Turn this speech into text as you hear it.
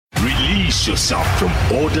Release yourself from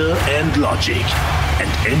order and logic and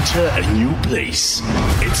enter a new place.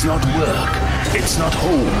 It's not work. It's not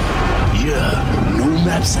home. Here, no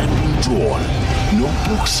maps have been drawn. No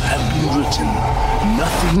books have been written.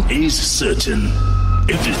 Nothing is certain.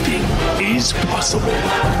 Everything is possible.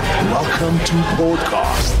 Welcome to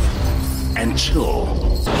Podcast and Chill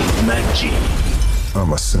with Mac G.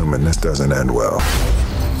 I'm assuming this doesn't end well.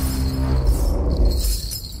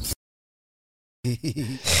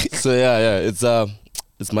 So yeah,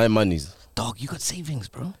 it's my money's. Dog, you got savings,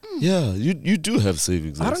 bro. Yeah, you do have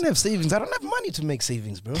savings. I don't have savings. I don't have money to make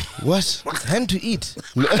savings, bro. What? Hand to eat.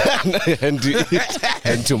 Hand to eat.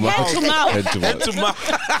 Hand to mouth. Hand to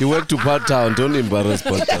mouth. He went to Part Town. Don't embarrass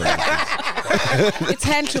Part Town. It's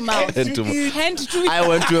hand to mouth. Hand to mouth. Hand to I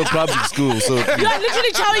went to a public school, so You are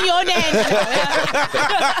literally chowing your own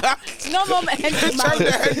hand. No more hand to mouth.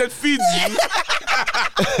 The hand that feeds you.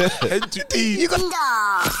 Hand to eat. You got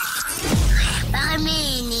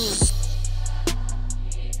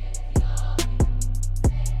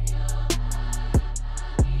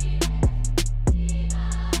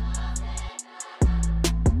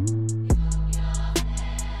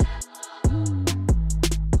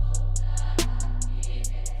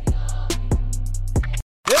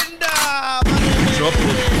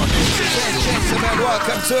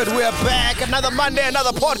welcome to it. We're back. Another Monday,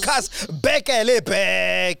 another podcast. Back.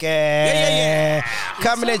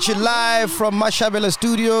 Coming at you live from Mashabela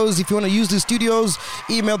Studios. If you want to use the studios,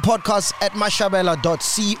 email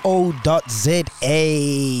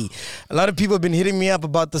podcast@mashabela.co.za. A lot of people have been hitting me up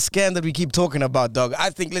about the scam that we keep talking about, dog.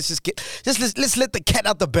 I think let's let's let the cat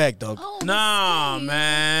out the bag, dog. Nah,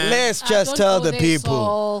 man. Let's just tell the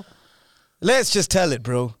people. Let's just tell it,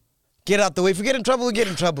 bro. Get out the way. If we get in trouble, we get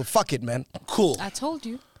in trouble. Fuck it, man. Cool. I told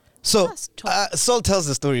you. So, Sol tells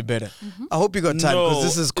the story better. I hope you got time because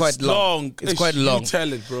this is quite long. It's quite long. You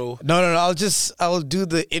tell it, bro. No. I'll do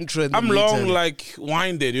the intro. And I'm long like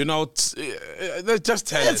winded, you know. Just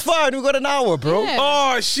tell it. It's fine. We got an hour, bro. Yeah.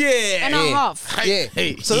 Oh, shit. And a half. Yeah.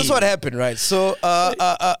 So this is what happened, right? So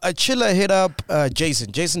a chiller hit up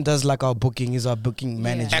Jason. Jason does like our booking. He's our booking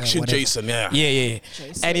manager. Action Jason, yeah. Yeah.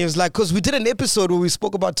 Jason. And he was like, because we did an episode where we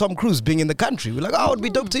spoke about Tom Cruise being in the country. We're like, oh, it'd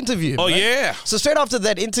be dope to interview him. Oh, right? yeah. So straight after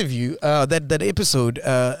that interview, that episode,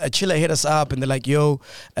 a chiller hit us up and they're like, yo,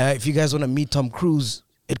 if you guys want to meet Tom Cruise,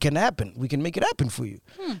 it can happen. We can make it happen for you.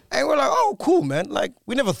 And we're like, oh, cool, man. Like,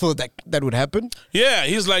 we never thought that would happen. Yeah,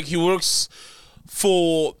 he's like, he works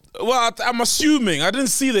for... Well, I'm assuming. I didn't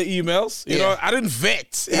see the emails. You know, I didn't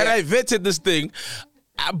vet. Had I vetted this thing?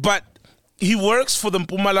 But he works for the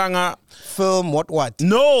Mpumalanga... Film, what?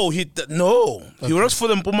 No. He works for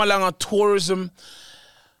the Mpumalanga Tourism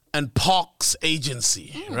and Parks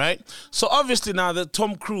Agency, right? So obviously now that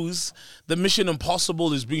Tom Cruise, the Mission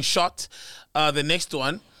Impossible is being shot, the next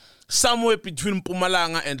one, somewhere between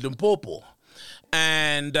Mpumalanga and Limpopo.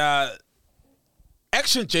 And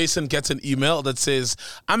Action Jason gets an email that says,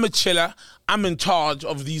 I'm a chiller, I'm in charge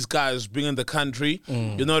of these guys bringing the country.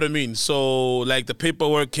 You know what I mean? So like the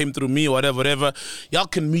paperwork came through me, whatever. Y'all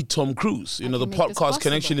can meet Tom Cruise. You know, the podcast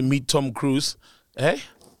can actually meet Tom Cruise. Eh?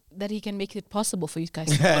 That he can make it possible for you guys.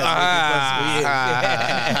 Yes.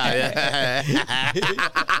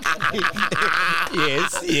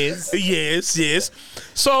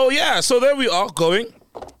 So there we are going,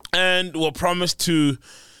 and we're promised to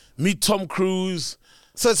meet Tom Cruise.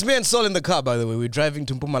 So it's me and Sol in the car, by the way. We're driving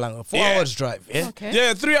to Mpumalanga. 4 hours drive. Yeah. Okay.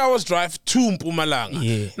 Yeah, 3 hours drive to Mpumalanga.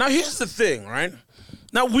 Yeah. Now here's the thing, right?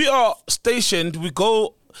 Now we are stationed. We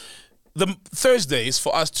go the Thursdays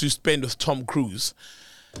for us to spend with Tom Cruise.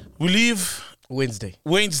 We leave Wednesday.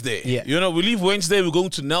 Yeah. You know, we leave Wednesday, we're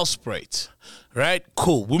going to Nelspruit. Right?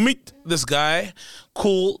 Cool. We meet this guy.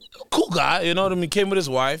 Cool guy, you know what I mean? Came with his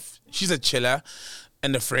wife. She's a chiller.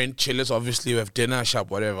 And a friend, chillers, obviously, we have dinner, shop,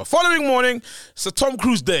 whatever. Following morning, it's a Tom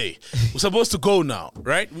Cruise day. We're supposed to go now,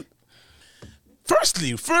 right? First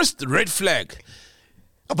red flag.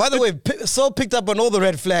 Oh, by the way, Sol picked up on all the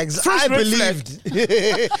red flags. First I red believed.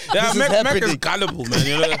 Yeah, Mac is gullible, man.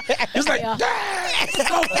 You know? He's like, oh,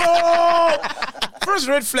 first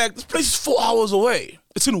red flag, this place is 4 hours away.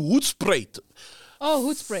 It's in Hoedspruit. Oh,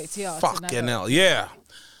 Hoedspruit, yeah. Fucking hell, yeah.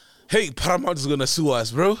 Hey, Paramount is gonna sue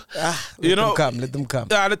us, bro. Let them come.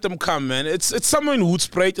 Yeah, let them come, man. It's somewhere in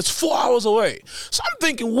Hoedspruit. It's 4 hours away. So I'm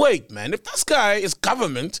thinking, wait, man, if this guy is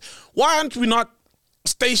government, why aren't we not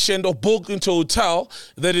stationed or booked into a hotel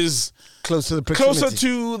that is closer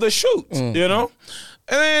to the shoot, you know?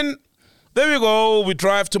 And then there we go. We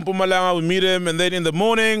drive to Mpumalanga, we meet him, and then in the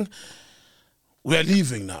morning, we're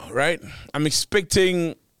leaving now, right? I'm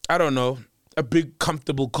expecting, I don't know, a big,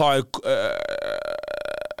 comfortable car,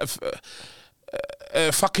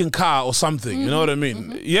 a fucking car or something. You know what I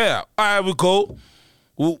mean? Yeah. All right, we go.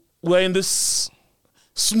 We're in this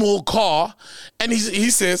small car, and he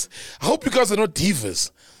says, "I hope you guys are not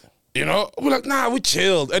divas." You know, we're like, nah, we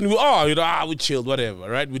chilled. And we are, we chilled, whatever,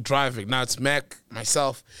 right? We're driving. Now it's Mac,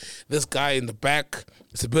 myself, this guy in the back.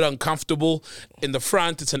 It's a bit uncomfortable. In the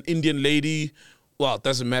front, it's an Indian lady. Well, it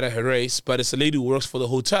doesn't matter her race, but it's a lady who works for the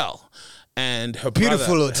hotel. And her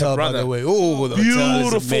Beautiful brother, hotel, her brother, by the way. Oh, the hotel is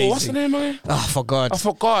beautiful. amazing. What's the name again? I forgot. I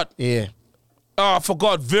forgot. Yeah. Oh, I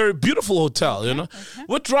forgot. Very beautiful hotel, you know. Okay.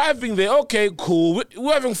 We're driving there. Okay, cool.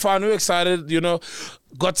 We're having fun. We're excited, you know.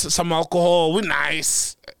 Got some alcohol. We're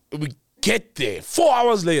nice. We get there. 4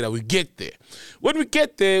 hours later, we get there. When we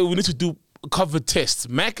get there, we need to do COVID tests.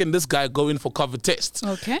 Mac and this guy go in for COVID tests.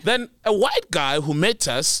 Okay. Then a white guy who met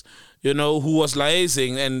us, you know, who was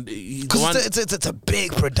liaising, and because it's a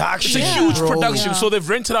big production. It's a huge production. Yeah. So they've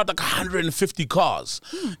rented out like 150 cars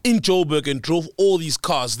in Joburg and drove all these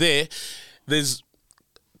cars there. There's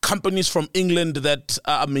companies from England that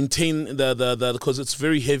maintain the because it's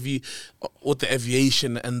very heavy with the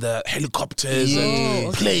aviation and the helicopters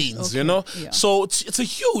and planes, you know. Yeah. So it's a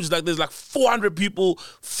huge, like there's like 400 people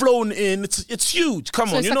flown in. It's huge. Come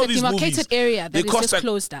so on, it's you like know a these demarcated movies. area that They is cost just like,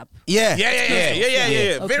 closed up. Yeah.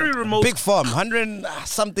 Okay. Very remote. Big farm, 100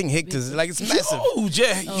 something hectares. Like it's massive. Huge,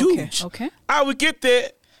 huge. Okay. We get there.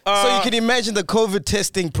 So you can imagine the COVID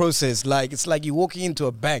testing process. Like it's like you're walking into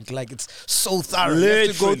a bank. Like it's so thorough. You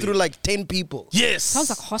have to go Literally. through like 10 people. Yes. Sounds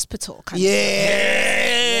like hospital. Kind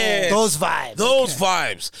Yeah. Those vibes. Those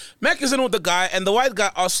vibes. Mac is in with the guy, and the white guy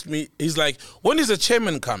asked me, he's like, when is the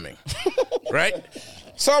chairman coming? Right?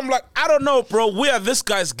 So I'm like, I don't know, bro. We are this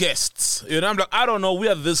guy's guests. You know, I'm like, I don't know. We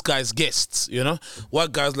are this guy's guests. You know,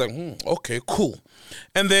 white guy's like, okay, cool.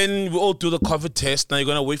 And then we all do the COVID test. Now you're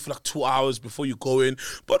gonna wait for like 2 hours before you go in.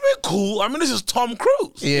 But we're cool. I mean, this is Tom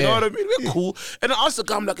Cruise. You know what I mean? We're cool. And I asked the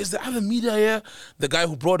guy, I'm like, is there other media here? The guy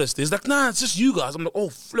who brought us there, he's like, nah, it's just you guys. I'm like, oh,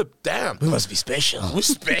 flip, damn. We must be special. We're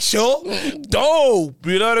special. Dope.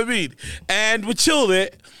 You know what I mean? And we chill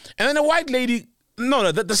there. And then the white lady,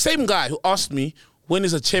 the same guy who asked me, when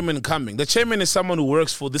is the chairman coming? The chairman is someone who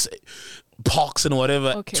works for this parks and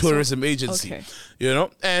whatever tourism agency. Okay. You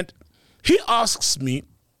know? And he asks me,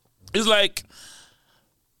 he's like,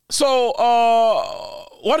 so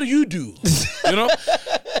what do you do? You know?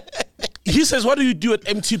 He says, what do you do at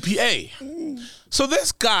MTPA? So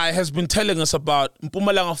this guy has been telling us about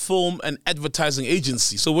Mpumalanga Film and Advertising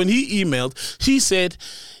Agency. So when he emailed, he said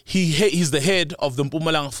he's the head of the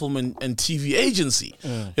Mpumalanga Film and TV Agency.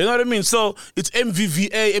 You know what I mean? So it's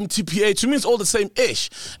MVVA, MTPA. To me, it's all the same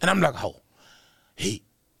ish. And I'm like, hey,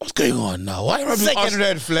 what's going on now? Why am I being Second asked?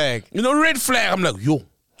 red flag. You know, red flag. I'm like, yo.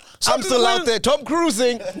 So I'm still out there, Tom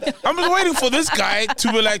Cruising. I'm just waiting for this guy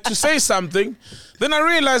to be like to say something. Then I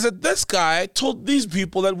realized that this guy told these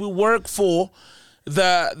people that we work for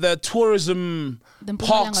the tourism The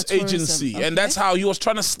parks Mpumalanga agency, Tourism, and that's how he was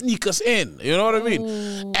trying to sneak us in. You know what I mean?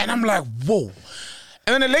 And I'm like, whoa.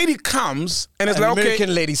 And then a lady comes and it's An like, American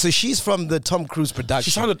okay. lady. So she's from the Tom Cruise production. She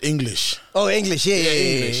sounded English. Oh, English. Yeah.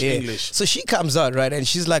 English. So she comes out, right? And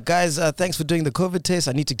she's like, guys, thanks for doing the COVID test.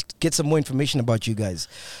 I need to get some more information about you guys.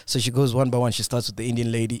 So she goes one by one. She starts with the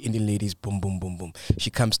Indian lady. Indian lady's boom, boom, boom, boom. She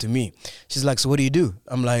comes to me. She's like, so what do you do?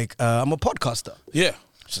 I'm like, I'm a podcaster. Yeah.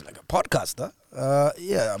 She's like, a podcaster?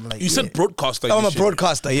 Yeah. I'm like, You said broadcaster. Oh, I'm a initially.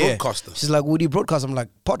 broadcaster, yeah. Broadcaster. She's like, what do you broadcast? I'm like,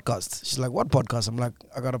 podcast. She's like, what podcast? I'm like,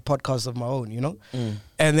 I got a podcast of my own, you know?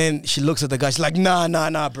 And then she looks at the guy. She's like,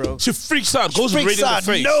 nah, bro. She freaks out. Goes right in Freaks the out.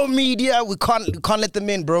 face. No media. We can't let them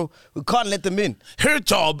in, bro. We can't let them in. Her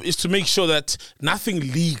job is to make sure that nothing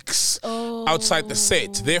leaks outside the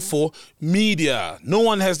set. Therefore, media, no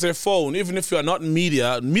one has their phone. Even if you are not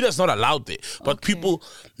media's not allowed there. But people,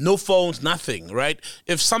 no phones, nothing, right?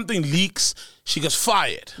 If something leaks, she gets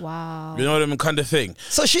fired. Wow. You know what I mean? Kind of thing.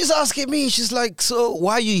 So she's asking me, she's like, so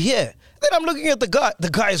why are you here? Then I'm looking at the guy.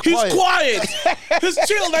 The guy is quiet. He's quiet. He's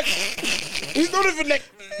chill. Like, he's not even like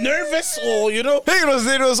nervous or, you know.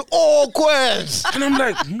 It was awkward. And I'm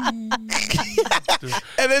like,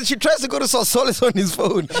 And then she tries to go to Solis on his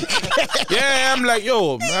phone. yeah, I'm like,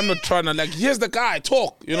 yo, I'm not trying to, like, here's the guy,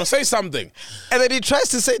 talk, you know, say something. And then he tries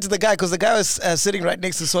to say to the guy, because the guy was sitting right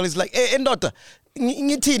next to Solis, like, hey, Ndota,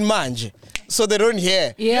 ngithini manje? So they don't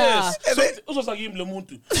hear. Yeah. Yes. So, uzozakimi lo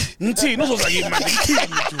muntu. Ngithini uzozakimi manje? Ngithini?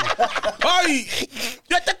 Hayi.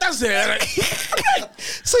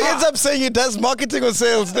 So he ends up saying he does marketing or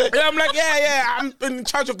sales. Yeah, I'm like, yeah, I'm in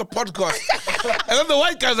charge of the podcast. And then the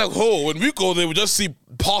white guy's like, when we go there, we just see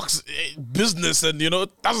parks, business, and, you know,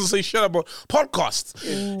 it doesn't say shit about podcasts,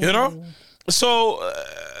 you know? So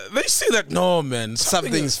they see that, no, man.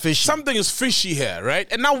 Something's fishy. Something is fishy here, right?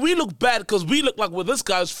 And now we look bad because we look like we're this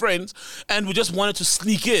guy's friends and we just wanted to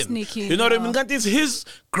sneak in. You know what I mean? That is his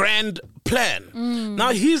grand plan.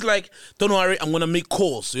 Now he's like, don't worry, I'm going to make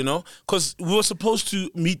calls, you know? Because we were supposed to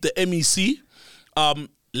meet the MEC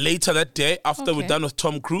later that day after we're done with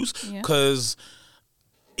Tom Cruise because...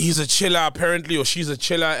 he's a chiller apparently, or she's a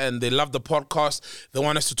chiller, and they love the podcast. They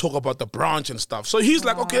want us to talk about the branch and stuff. So he's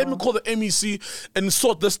like, okay, let me call the MEC and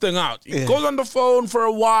sort this thing out. He goes on the phone for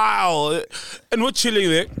a while, and we're chilling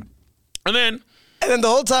there. And then the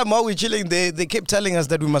whole time while we're chilling, they kept telling us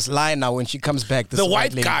that we must lie now when she comes back. The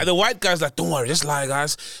white guy's like, don't worry, just lie,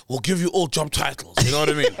 guys. We'll give you all job titles. You know what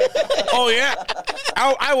I mean? Oh yeah,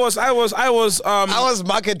 I was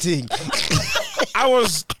marketing. I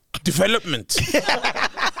was development.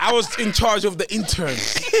 I was in charge of the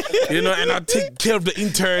interns, you know, and I take care of the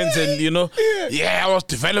interns, and you know, I was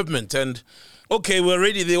development, and okay, we're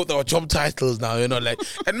already there with our job titles now, you know, like,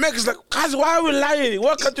 and Meg is like, guys, why are we lying?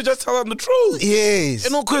 Why can't you just tell them the truth? Yes, you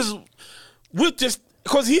know, because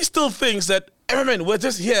he still thinks that. Man, we're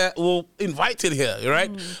just here, we're invited here, right?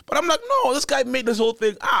 But I'm like, no, this guy made this whole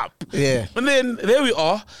thing up. Yeah. And then there we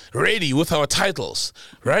are, ready with our titles,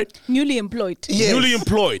 right? Newly employed. Yes. Newly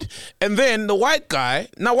employed. And then the white guy's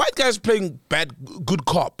playing good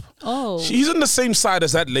cop. Oh. He's on the same side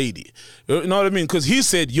as that lady. You know what I mean? Because he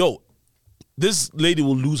said, yo, this lady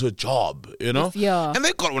will lose her job, you know? And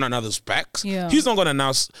they got one another's backs. He's not going to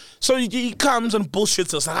announce. So he comes and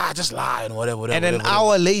bullshits us, like, just lie and whatever. And an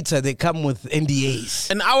hour later, they come with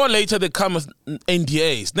NDAs. An hour later, they come with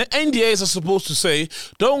NDAs. The NDAs are supposed to say,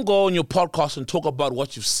 don't go on your podcast and talk about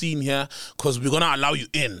what you've seen here because we're going to allow you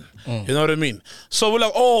in. You know what I mean? So we're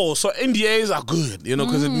like, oh, so NDAs are good, you know,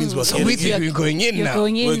 because it means we're going in now.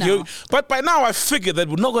 But by now, I figured that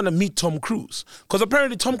we're not going to meet Tom Cruise because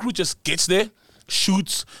apparently Tom Cruise just gets there,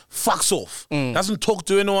 shoots, fucks off, doesn't talk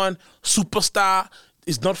to anyone, superstar,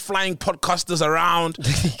 is not flying podcasters around,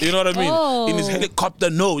 you know what I mean? In his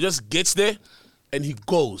helicopter, no, just gets there and he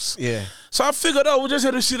goes. Yeah. So I figured, we just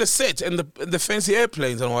had to see the set and the fancy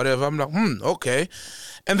airplanes and whatever. I'm like, okay.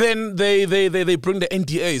 And then they bring the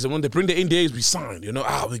NDAs, and when they bring the NDAs, we sign. You know,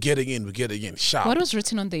 we're getting in. Sharp. What was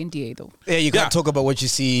written on the NDA though? Yeah, you can't talk about what you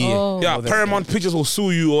see. Paramount Pictures will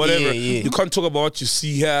sue you or whatever. You can't talk about what you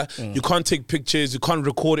see here. You can't take pictures. You can't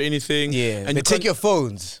record anything. Yeah, and you take your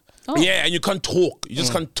phones. Yeah, and you can't talk. You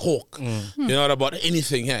just can't talk. You know, about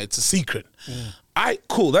anything here. It's a secret.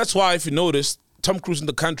 Cool. That's why, if you notice, Tom Cruise in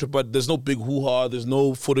the country, but there's no big hoo-ha. There's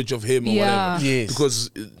no footage of him or whatever. Yes.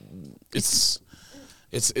 Because it's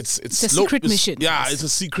a secret mission. Yeah, it's a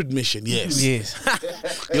secret mission. Yes.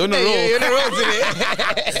 You're on a roll. You're on a roll today.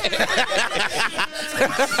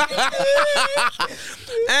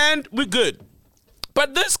 And we're good.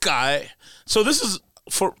 But this guy, so this is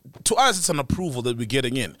to us, it's an approval that we're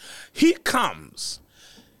getting in. He comes.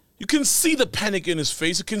 You can see the panic in his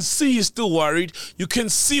face. You can see he's still worried. You can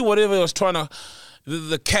see whatever he was trying to,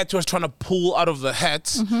 the cat was trying to pull out of the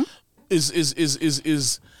hat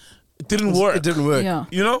it didn't work. It didn't work. Yeah.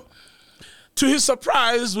 You know? To his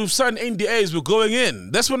surprise, we've signed NDAs, we're going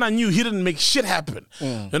in. That's when I knew he didn't make shit happen.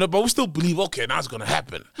 You know, but we still believe, okay, now it's going to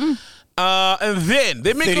happen. And then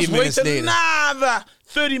they make us wait another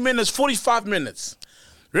 30 minutes, 45 minutes.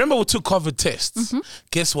 Remember we took COVID tests.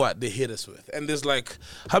 Guess what they hit us with? And there's like,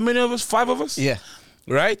 how many of us? 5 of us? Yeah.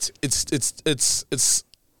 Right? It's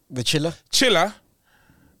the chiller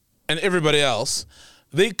and everybody else.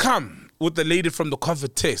 They come with the lady from the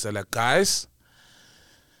COVID test. They're like, guys,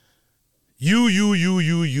 you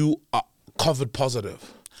are COVID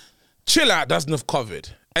positive. Chilla doesn't have COVID.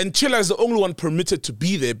 And Chilla is the only one permitted to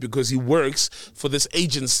be there because he works for this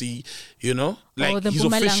agency, you know? Like, the he's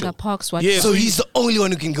Mpumalanga official. Parks. Yeah, so he's the only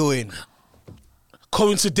one who can go in.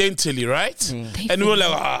 Coincidentally, right? And we were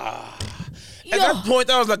like, At that point,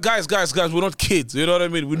 I was like, guys, we're not kids. You know what I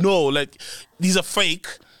mean? We know, like, these are fake.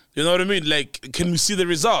 You know what I mean? Like, can we see the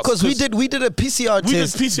results? Because we did a PCR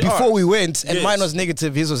test before we went, and mine was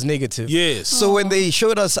negative, his was negative. Yes. So when they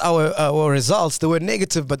showed us our results, they were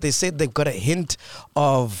negative, but they said they've got a hint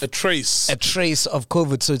of a trace of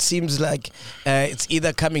COVID. So it seems like it's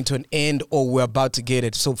either coming to an end or we're about to get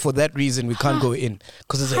it. So for that reason, we can't go in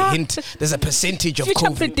because there's a hint, there's a percentage of Future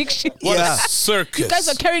COVID. prediction. What a circus! You guys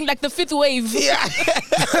are carrying like the 5th wave. Yeah.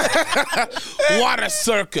 What a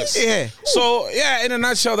circus! Yeah. So in a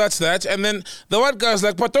nutshell, that's that. And then the white guy's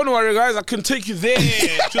like, but don't worry, guys, I can take you there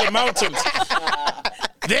to the mountains.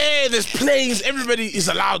 There's planes, everybody is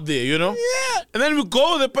allowed there, you know? Yeah. And then we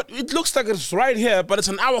go there, but it looks like it's right here, but it's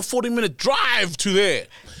an hour, 40-minute drive to there.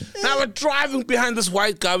 Now we're driving behind this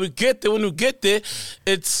white guy. We get there. When we get there,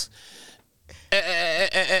 it's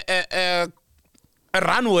a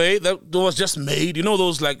runway that was just made. You know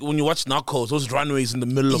those, like, when you watch Narcos, those runways in the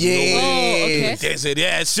middle of nowhere. Oh, okay. Desert.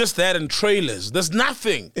 Yeah, it's just that and trailers. There's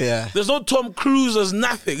nothing. Yeah. There's no Tom Cruise. There's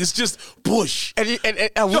nothing. It's just bush. And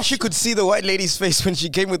I wish you could see the white lady's face when she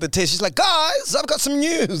came with the test. She's like, guys, I've got some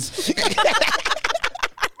news.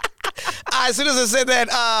 As soon as I said that,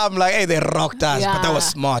 I'm like, hey, they rocked us. But that was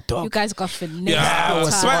smart, dog. You guys got finesse. Yeah, That was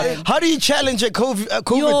but- smart. How do you challenge a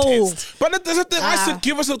COVID Yo. test? But that's the thing. I said,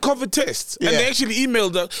 give us a COVID test. And Yeah. they actually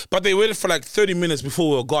emailed us, but they waited for like 30 minutes before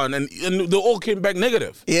we were gone. And they all came back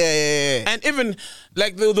negative. Yeah. And even,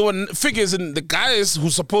 like, there were figures in the guys who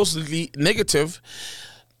supposedly negative.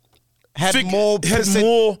 Had more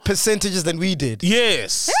percentages than we did.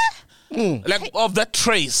 Yes. Like, of that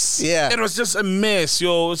trace. Yeah. It was just a mess,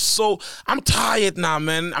 yo. So, I'm tired now,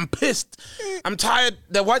 man. I'm pissed. I'm tired.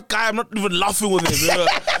 The white guy, I'm not even laughing with him. You know?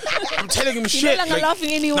 I'm telling him shit. no longer laughing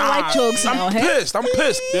any white jokes now, I'm hey? pissed. I'm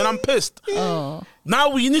pissed. Dude, I'm pissed. Oh. Now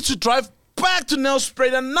we need to drive back to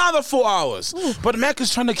Nelspruit another 4 hours. But Mac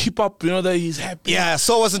is trying to keep up, you know, that he's happy. Yeah,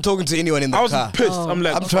 so I wasn't talking to anyone in the I was car. pissed. I'm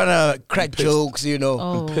like, I'm trying to crack jokes, you know,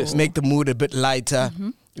 I'm pissed. make the mood a bit lighter.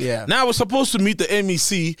 Yeah. Now we're supposed to meet the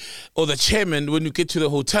MEC or the chairman when you get to the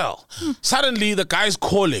hotel. Suddenly the guy's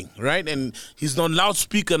calling, right? And he's on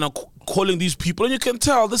loudspeaker and calling these people. And you can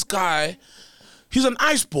tell this guy, he's an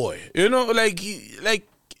ice boy. You know, like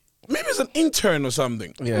maybe he's an intern or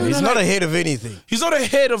something. Yeah, You he's know, not like, ahead of anything. He's not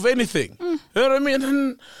ahead of anything. You know what I mean?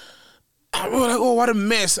 And we were like, oh, what a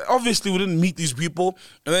mess. Obviously, we didn't meet these people.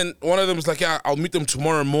 And then one of them was like, yeah, I'll meet them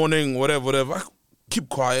tomorrow morning, whatever. I keep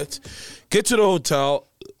quiet. Get to the hotel.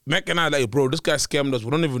 Mac and I like, bro, this guy scammed us. We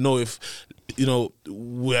don't even know if, you know,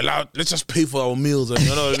 we're allowed. Let's just pay for our meals. And,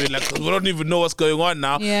 you know what I mean? Like, we don't even know what's going on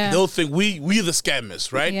now. Yeah. They'll think we the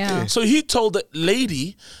scammers, right? Yeah. So he told the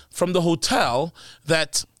lady from the hotel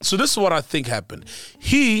that, so this is what I think happened.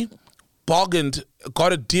 He bargained,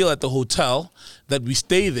 got a deal at the hotel that we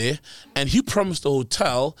stay there, and he promised the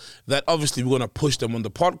hotel that obviously we're going to push them on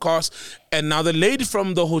the podcast. And now the lady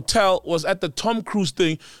from the hotel was at the Tom Cruise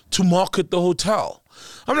thing to market the hotel.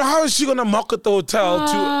 I'm like, how is she going to market the hotel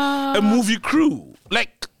to a movie crew?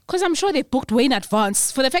 Like, Because I'm sure they booked way in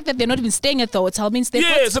advance. For the fact that they're not even staying at the hotel means they've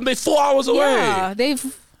yes, and they're 4 hours away. yeah,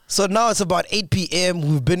 they've So now it's about 8 p.m.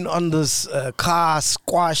 We've been on this car,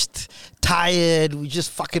 squashed, tired. We just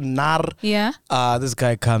fucking nar. Yeah. This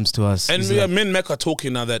guy comes to us. And He's me like, and Mac are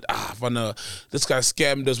talking now that, this guy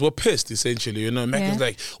scammed us. We're pissed, essentially. You know, Mac Yeah. is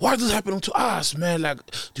like, why is this happening to us, man? Like,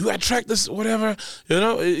 do you attract this, whatever? You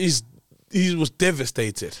know, he was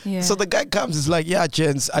devastated. Yeah. So the guy comes, he's like, yeah,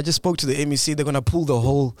 gents, I just spoke to the MEC. They're going to pull the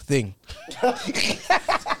whole thing.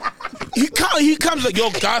 He comes like, yo,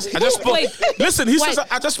 guys, I just spoke. Wait. Listen, he Wait. says,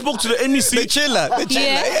 I just spoke to the MEC. The chiller.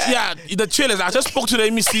 Yeah. Yeah, the chillers. I just spoke to the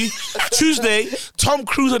MEC. Tuesday, Tom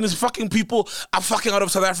Cruise and his fucking people are fucking out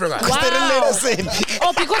of South Africa. Wow. They didn't let us in.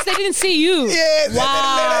 Oh, because they didn't see you. Yes, they didn't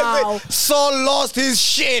let Wow. us in. Saul lost his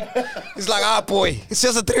shit. He's like, boy, it's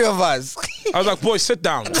just the three of us. I was like, boy, sit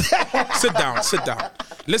down. Sit down.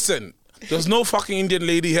 Listen, there's no fucking Indian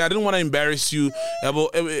lady here. I didn't want to embarrass you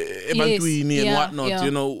about Ebantwini and Yeah, whatnot. yeah.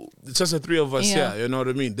 You know, it's just the three of us Yeah. here. You know what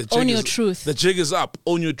I mean? The Own jig your is- truth. The jig is up.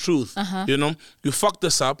 Own your truth. You know, you fucked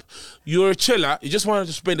us up. You're a chiller. You just wanted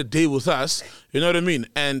to spend a day with us. You know what I mean?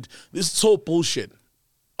 And this is all bullshit.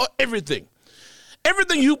 Oh, everything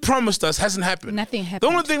you promised us hasn't happened. Nothing The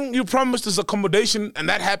happened. only thing you promised is accommodation, and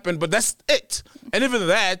that happened, but that's it. And even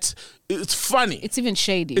that, it's funny. It's even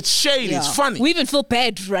shady. It's shady. It's funny. We even feel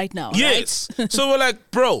bad right now. Yes. Right? So we're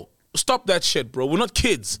like, bro, stop that shit, bro. We're not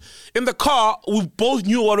kids. In the car, we both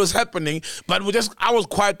knew what was happening, but I was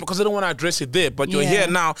quiet because I didn't want to address it there. But you're Yeah. here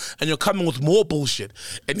now, and you're coming with more bullshit.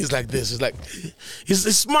 And he's like this. He's like, he's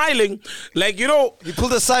smiling, like, you know. He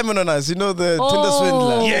pulled a Simon on us, you know, the Tinder Oh.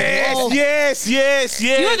 swindler. Yes, Oh. yes.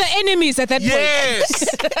 You were the enemies at that point. Yes.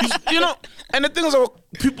 You know, and the thing is about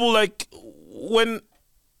people, like, when,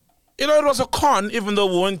 you know, it was a con, even though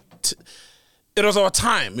we weren't, it was our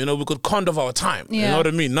time, you know, we could con of our time. You Yeah. know what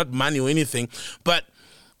I mean? Not money or anything. But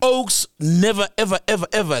Oaks never, ever, ever,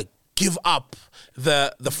 ever give up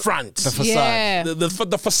the front. The facade. Yeah.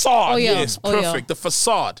 The facade. Oh, yeah. Yes, Oh, yeah. perfect. The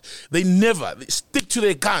facade. They stick to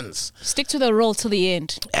their guns. Stick to the role till the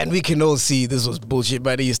end. And we can all see this was bullshit,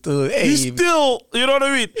 but he's still, hey, He's still, you know what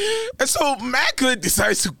I mean? And so Mac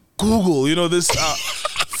decides to Google, you know, this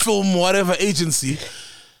film whatever agency.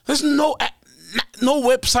 There's no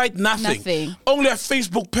website, nothing. Only a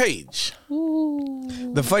Facebook page.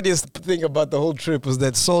 the funniest thing about the whole trip was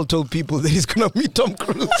that Saul told people that he's going to meet Tom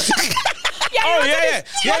Cruise. Yeah, Oh, he yeah, Yeah,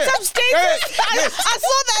 yeah. WhatsApp status. I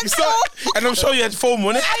saw that too. And I'm sure you had FOMO,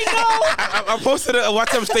 wasn't it? I know. I posted a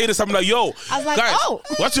WhatsApp status. I'm like, yo, I was like, guys, oh.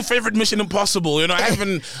 what's your favorite Mission Impossible? You know,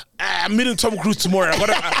 I'm meeting Tom Cruise tomorrow.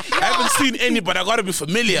 I haven't seen any, but I gotta be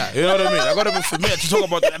familiar. You know what I mean? I gotta be familiar to talk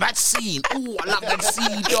about that scene. Ooh, I love that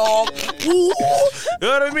scene, dog. Ooh. You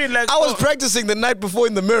know what I mean? Like, I was practicing the night before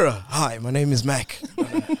in the mirror. Hi, my name is Mac.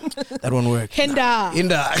 That won't work. Hinda.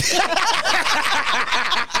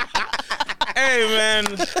 hey, man.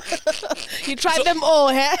 You tried them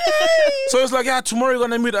all, huh? So it's like, yeah, tomorrow you're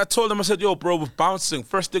gonna meet. I told him, I said, yo, bro, we're bouncing.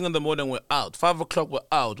 First thing in the morning, we're out. 5 o'clock, we're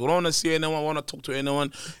out. We don't want to see anyone, want to talk to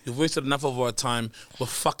anyone. You've wasted enough of our time. We're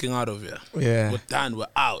fucking out of here. Yeah. We're done, we're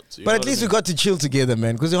out. You But know at what least I we got to chill together,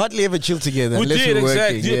 man. Because we hardly ever chill together. We unless did, we're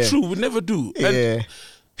exactly. working. Yeah, true. We never do. And Yeah.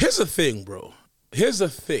 here's the thing, bro. Here's the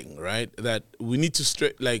thing, right? That we need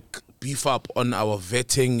to beef up on our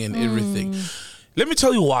vetting and everything. Let me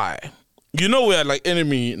tell you why. You know, we're like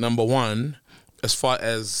enemy number one as far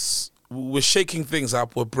as we're shaking things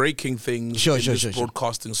up, we're breaking things in this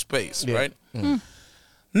broadcasting space, right?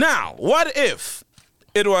 Now, what if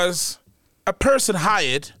it was a person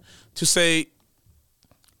hired to say,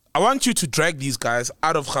 I want you to drag these guys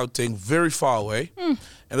out of Gauteng very far away, and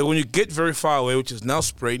then when you get very far away, which is now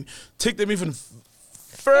Spring, take them even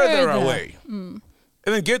further away, and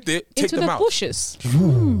then get there, take Into them the out. bushes.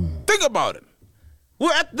 Think about it.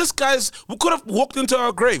 We're at this guy's. We could have walked into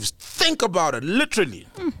our graves. Think about it, literally.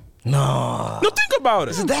 No. No, think about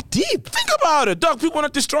it. Is it that deep? Think about it, dog. People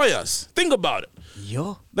want to destroy us. Think about it.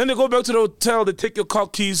 Yo. Then they go back to the hotel. They take your car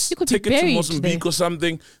keys, You could be take it to buried Mozambique there. or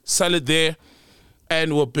something, sell it there,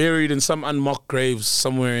 and we're buried in some unmarked graves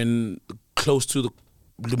somewhere in close to the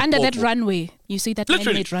Under that Limpopo. runway. You see that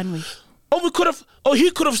Literally. man-made runway. He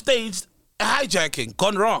could have staged a hijacking,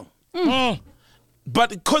 gone wrong. But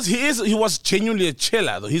because he was genuinely a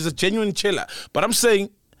chiller, though. He's a genuine chiller. But I'm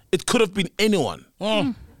saying it could have been anyone.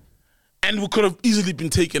 And we could have easily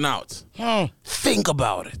been taken out. Think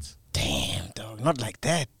about it. Damn, dog. Not like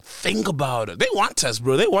that. Think about it. They want us,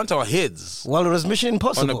 bro. They want our heads Well, it was Mission on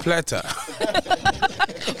Impossible. a platter.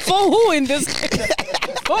 For who in this?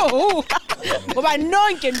 For who? Ngoba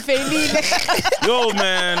nonke nifelile. Yo,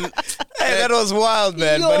 man. Hey, that was wild,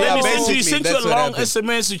 man. But yeah, He basically, sent you that's a what long happened.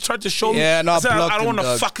 SMS. You tried to show me. Yeah, no, I I said, blocked I don't him, want to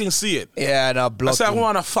dog. fucking see it. Yeah, no, I blocked said, I him.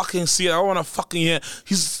 want to fucking see it. I want to fucking hear.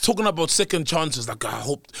 He's talking about second chances. Like, I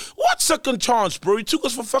hope. What second chance, bro? He took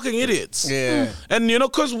us for fucking idiots. Yeah. And, you know,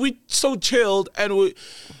 because we so chilled and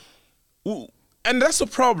and that's the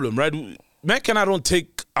problem, right? Mac and I don't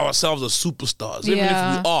take ourselves as superstars, even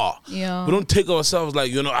Yeah. if we are. Yeah. We don't take ourselves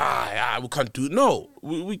like, you know, we can't do it. No,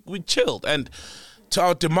 we chilled. And to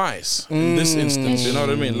our demise in this instance, you know what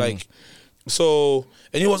I mean? Like, so,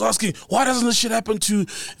 and he was asking, why doesn't this shit happen to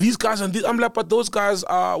these guys and these? I'm like, but those guys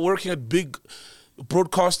are working at big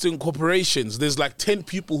broadcasting corporations. There's like 10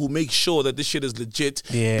 people who make sure that this shit is legit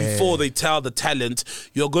before they tell the talent,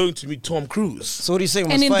 you're going to meet Tom Cruise. So what are you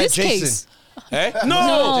saying? And in Fire this Jason? case, Eh?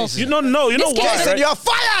 No, you don't know. You know This why, case- right? You're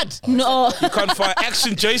fired! no. You can't fire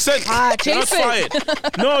action, Jason. You're not Jason. fired.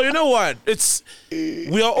 No, you know what?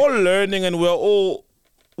 We are all learning and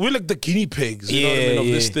we're like the guinea pigs, you know what I mean, of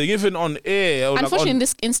this thing. Even on air. Or Unfortunately, like in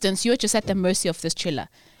this instance, you're just at the mercy of this chiller.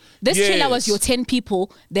 This Yes. chiller was your 10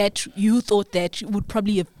 people that you thought that would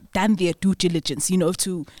probably have done their due diligence, you know,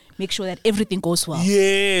 to make sure that everything goes well.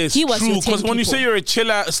 Yes, He was true. your 10 Because when you people. say you're a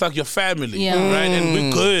chiller, it's like your family, Yeah. right? And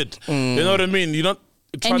we're good. You know what I mean? You're not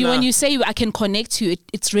trying When to... you say I can connect you,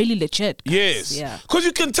 it's really legit. Yes. Yeah. Because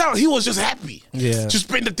you can tell he was just happy to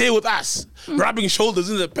spend the day with us, rubbing shoulders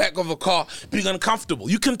in the back of a car, being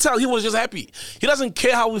uncomfortable. You can tell he was just happy. He doesn't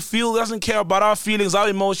care how we feel. He doesn't care about our feelings, our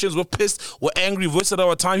emotions. We're pissed. We're angry. We've wasted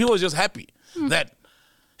our time. He was just happy that,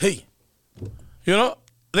 hey, you know,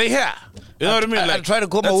 they here. You know what I mean? I tried to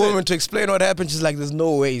call my that's woman it. to explain what happened. She's like, there's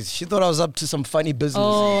no ways. She thought I was up to some funny business.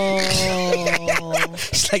 Oh,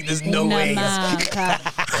 She's like, there's no ways.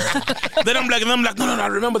 Namaka. Then I'm like, no. I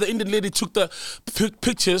remember the Indian lady took the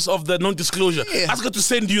pictures of the non-disclosure. Ask her to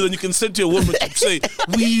send you, then you can send to your woman to say,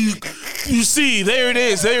 you see, there it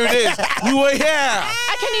is. We were here.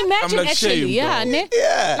 I can imagine I'm like, actually, shame, yeah, bro. ne?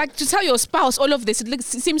 Yeah. Like to tell your spouse all of this, it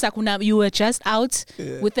seems like you were just out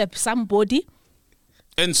with somebody.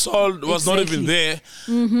 And Saul was not even there.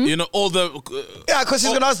 You know, all the... Yeah, because he's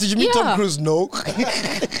going to ask, did you meet Tom Yeah. Cruise? No.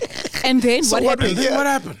 And then what and happened? then what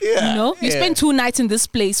happened? Yeah. You know, you Yeah. spent 2 nights in this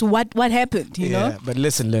place. What happened? You know, Yeah, but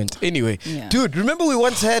lesson learned. Anyway, Yeah. dude, remember we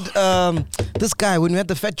once had this guy when we had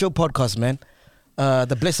the Fat Joe podcast, man?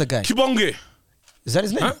 The Blesser guy. Kibonge. Is that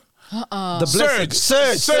his name? Huh? The Blesser.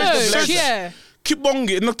 Serge. Serge. the Blesser. yeah.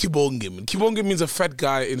 Kibonge, not Kibonge. Man. Kibonge means a fat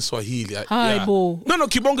guy in Swahili. Hi, bo. No,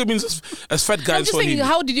 Kibonge means a fat guy I'm in just Swahili. thinking,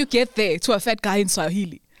 how did you get there to a fat guy in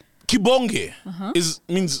Swahili? Kibonge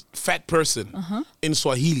means fat person in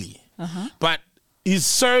Swahili. But is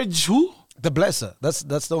Serge who? The Blesser. That's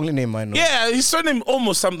the only name I know. Yeah, his surname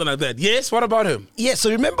almost something like that. Yes, what about him? Yeah, so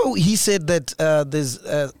remember he said that there's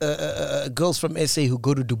girls from SA who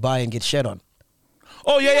go to Dubai and get shat on.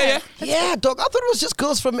 Oh, yeah. Yeah, dog. I thought it was just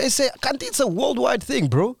girls from SA. Can't it's a worldwide thing,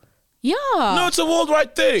 bro? Yeah. No, it's a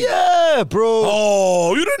worldwide thing. Yeah, bro.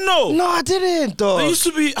 Oh, you didn't know? No, I didn't, dog. There used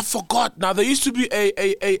to be, I forgot now, there used to be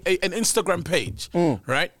an Instagram page,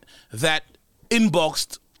 right, that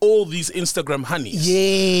inboxed all these Instagram honeys.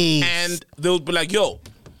 Yes. And they'll be like, yo.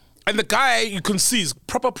 And the guy, you can see, his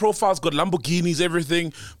proper profile's got Lamborghinis,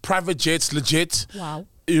 everything, private jets, legit. Wow.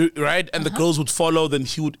 Right? And the girls would follow, then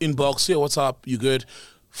he would inbox, yeah, what's up? You good?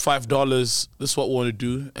 $5. This is what we want to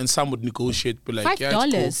do. And some would negotiate, be like, yeah,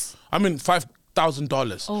 it's cool. I mean,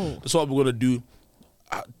 $5,000. Oh. That's what we're going to do.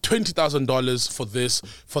 $20,000 for this,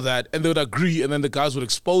 for that, and they would agree, and then the guys would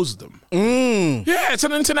expose them. Yeah, it's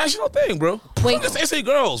an international thing, bro. Wait. It's SA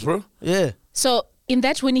girls, bro. Yeah. So in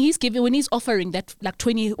that, when he's offering that like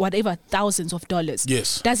 20 whatever thousands of dollars,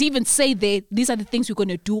 Yes. does he even say these are the things we're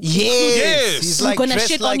gonna do? Yes. He's We're like gonna dressed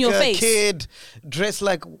shit like on your a face. kid, dressed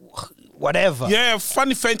like whatever. Yeah,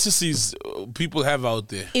 funny fantasies people have out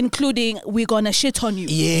there. Including we're gonna shit on you.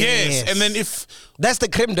 Yes, and then if that's the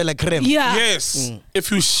creme de la creme. Yeah. yes,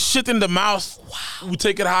 if you shit in the mouth, we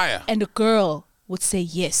take it higher. And the girl would say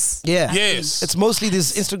yes. Yeah. Yes. It's mostly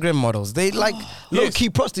these Instagram models. They like low-key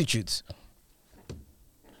prostitutes.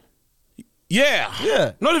 Yeah,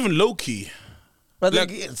 Yeah. not even low key. But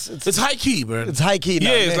Like, it's high key, bro. it's high key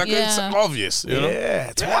now. Yeah, it's man. like it's Yeah. obvious, you know. Yeah,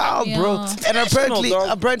 it's wild, bro. Yeah. And apparently,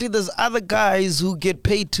 dog. there's other guys who get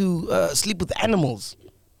paid to sleep with animals.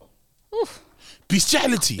 Oof.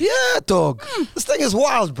 Bestiality. Yeah, dog. This thing is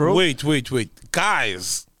wild, bro. Wait.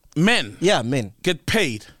 Guys, men Yeah, men. get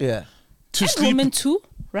paid Yeah. to And sleep women too,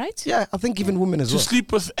 right? Yeah, I think even women as to well.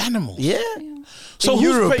 sleep with animals. Yeah. So in who's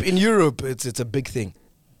Europe, pay- in Europe, it's a big thing.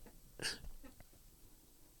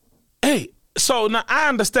 Hey, so now I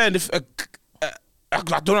understand if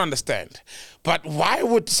I don't understand, but why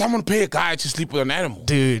would someone pay a guy to sleep with an animal?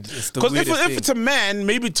 Dude, it's the Because weirdest if thing. it's a man,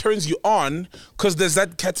 maybe it turns you on because there's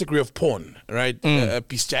that category of porn, right?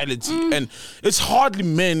 Bestiality. And it's hardly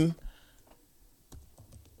men.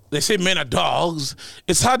 They say men are dogs.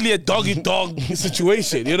 It's hardly a dog-eat-dog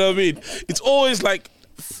situation. You know what I mean? It's always like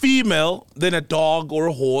female, then a dog or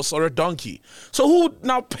a horse or a donkey. So who would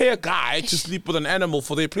now pay a guy to sleep with an animal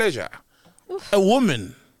for their pleasure? A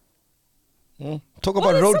woman. Talk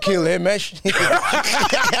about roadkill, eh, Mesh?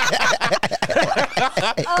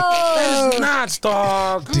 That's nuts,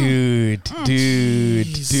 dog. dude.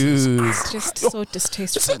 It's just so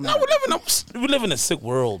distasteful. No, we live in a sick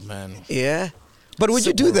world, man. Yeah. But would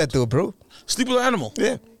you do that though, bro? Sleep with an animal.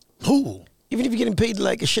 Yeah. Who? Even if you're getting paid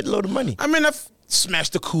like a shitload of money. I mean, I've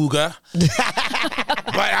smashed a cougar, but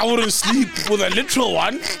I wouldn't sleep with a literal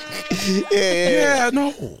one. Yeah,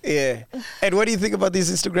 no. Yeah. And what do you think about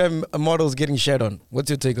these Instagram models getting shat on? What's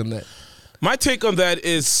your take on that? My take on that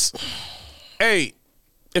is, hey,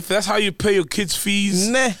 if that's how you pay your kids' fees,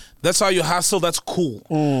 Nah. that's how you hustle, that's cool.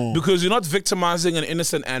 Because you're not victimizing an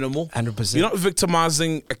innocent animal. 100%. You're not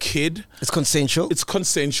victimizing a kid. It's consensual. It's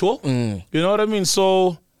consensual. You know what I mean?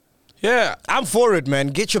 So, yeah, I'm for it, man.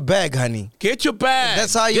 Get your bag, honey. get your bag.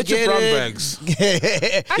 That's how you get your brown it. bags. I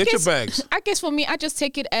Get your guess- bags. I guess for me, I just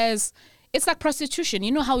take it as it's like prostitution.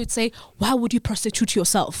 You know how you'd say, why would you prostitute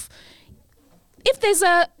yourself? If there's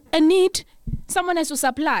a need, someone has to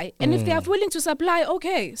supply. And if they are willing to supply,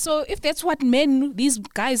 okay. So if that's what these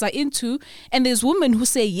guys are into, and there's women who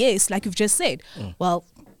say yes, like you've just said, well,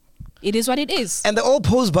 it is what it is. And they all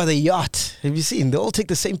pose by the yacht. Have you seen? They all take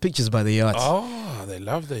the same pictures by the yacht. Oh, they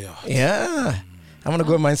love the yacht. Yeah. I'm gonna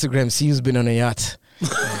go on my Instagram, see who's been on a yacht.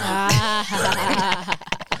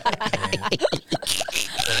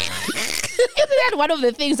 Isn't that one of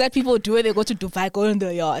the things that people do when they go to Dubai, go on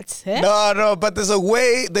the yacht? Eh? No, but there's a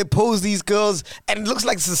way they pose these girls, and it looks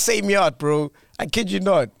like it's the same yacht, bro. I kid you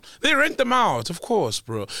not. They rent them out, of course,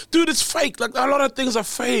 bro. Dude, it's fake. Like, a lot of things are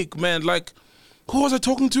fake, man. Like, who was I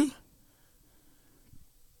talking to?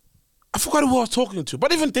 I forgot who I was talking to.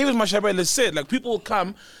 But even David Mashabele said, like, people will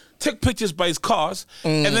come, take pictures by his cars,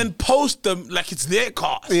 and then post them like it's their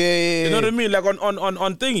cars. Yeah. You know what I mean? Like on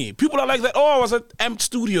thingy. People are like that. Oh, I was at Amp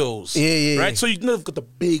Studios. Yeah. Right? So you know they've got the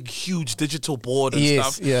big, huge digital board and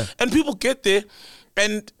Yes, stuff. yeah. And people get there,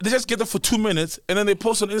 And they just get there for 2 minutes, and then they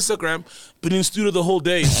post on Instagram, been in studio the whole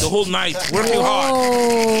day, the whole night, working hard.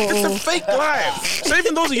 It's a fake life. So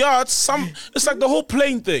even those yachts, it's like the whole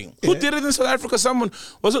plane thing. Who did it in South Africa? Someone,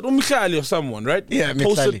 was it Umikhali or someone, right? Yeah,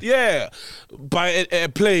 Posted, Mikhali. by a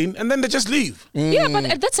plane, and then they just leave. Yeah,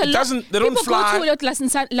 but that's a lot. They don't People fly. go to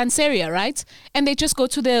Lanseria, right? And they just go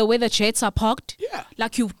to where the jets are parked. Yeah.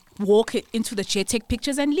 Like you walk into the jet, take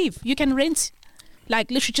pictures and leave. You can rent,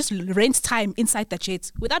 like literally just rent time inside the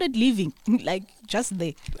jet without it leaving, like just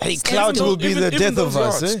there. Hey, clout will be the death of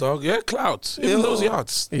us, yachts, eh? dog. Yeah, clout. Even those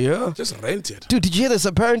yachts. Yeah. Just rent it. Dude, did you hear this?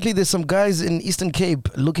 Apparently, there's some guys in Eastern Cape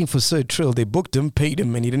looking for Sir Trill. They booked him, paid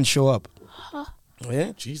him, and he didn't show up.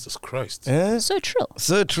 Yeah? Jesus Christ. Eh? So true.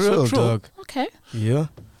 Sir Trill, Trill. dog. Okay. Yeah.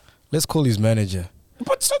 Let's call his manager.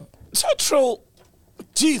 But so troll,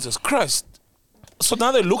 Jesus Christ. So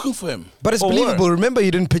now they're looking for him. But it's Or believable. what? Remember,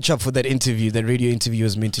 he didn't pitch up for that interview, that radio interview he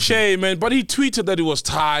was meant to do. Shame, man. But he tweeted that he was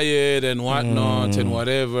tired and whatnot and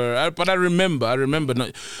whatever. But I remember.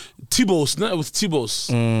 No, Tibos, no, it was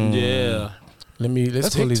Tibos. Yeah. Let's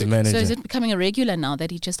That's call his hectic. manager. So is it becoming a regular now that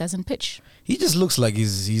he just doesn't pitch? He just looks like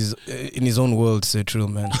he's in his own world, Sir Trill,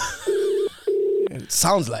 man. It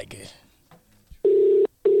sounds like it.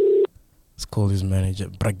 Let's call his manager,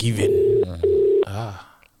 Bragiven.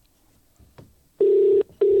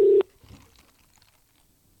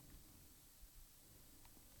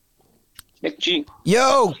 McG.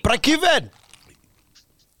 Yo, Bragiven!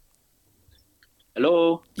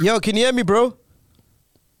 Hello. Yo, can you hear me, bro?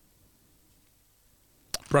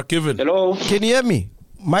 Brakiven. Hello. Can you hear me?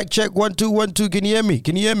 Mic check 1 2 1 2. Can you hear me?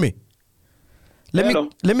 Can you hear me? Hello.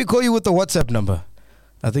 Let me call you with the WhatsApp number.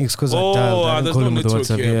 I think it's because I dialed. I didn't there's call no him with the network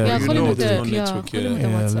WhatsApp. here. Yeah, You call him know with there's the no network call him here. with the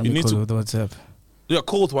yeah. WhatsApp. Let You me need call to- you with the WhatsApp. Yeah,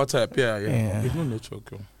 call with WhatsApp. Yeah. Yeah. There's no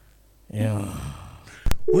network. Yo. Yeah.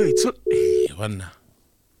 Wait, so one.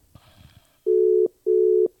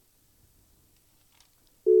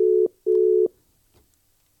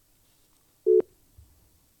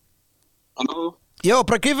 Hello. Yo,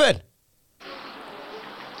 Bragiven.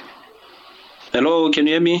 Hello. Can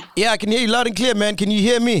you hear me? Yeah, I can hear you loud and clear, man. Can you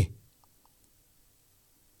hear me?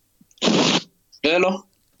 Hello.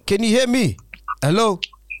 Can you hear me? Hello?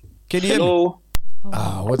 Can you hear me?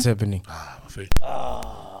 Hello. What's happening?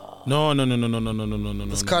 No.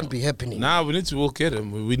 This can't be happening. Nah, we need to go get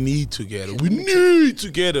him. We need to get him. We need to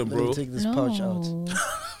get him, bro. Take this pouch out.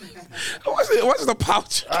 What's the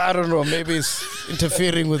pouch? I don't know. Maybe it's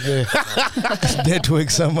interfering with the network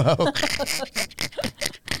somehow.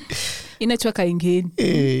 Inetwork ayingeni.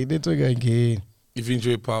 Hey, network again. If you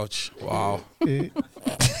enjoy pouch, wow.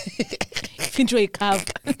 Enjoy a cover.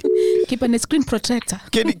 Keep on a screen protector.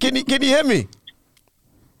 Can you hear me?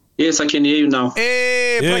 Yes, I can hear you now.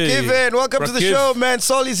 Hey, Brakiven, welcome to the Brakiv. show, man.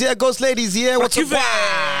 Sol is here, Ghost Lady's here. What's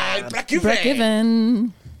up?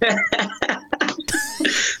 Given.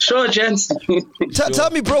 Sure, gents.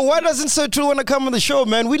 Tell me, bro, why doesn't Sir True want to come on the show,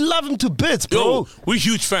 man? We love him to bits, bro. Yo, we're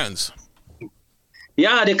huge fans.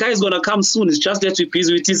 Yeah, the guy is gonna come soon. It's just that we're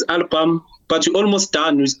busy with his album, but we're almost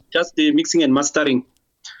done. It's just the mixing and mastering.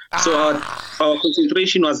 So our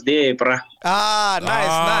concentration was there, bruh.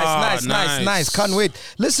 Nice. Can't wait.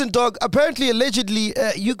 Listen, dog, apparently, allegedly,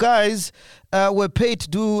 you guys were paid to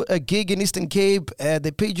do a gig in Eastern Cape.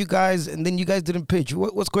 They paid you guys, and then you guys didn't pay you.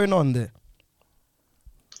 What's going on there?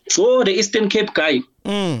 So the Eastern Cape guy.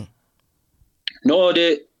 No,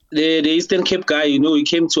 the Eastern Cape guy, you know, he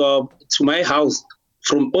came to my house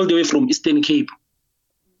from all the way from Eastern Cape.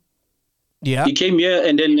 Yeah. He came here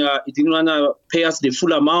and then he didn't want to pay us the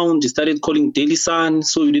full amount. He started calling Daily Sun,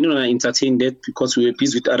 so we didn't want to entertain that because we were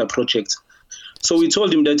busy with other projects. So we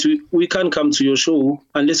told him that we can't come to your show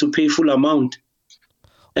unless you pay full amount.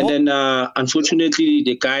 And then unfortunately,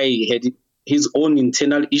 the guy had his own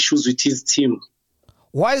internal issues with his team.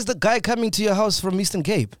 Why is the guy coming to your house from Eastern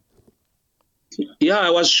Cape? Yeah, I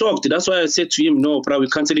was shocked. That's why I said to him, no, bro, we're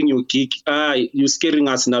canceling your gig. You're scaring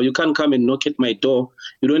us now. You can't come and knock at my door.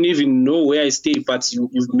 You don't even know where I stay, but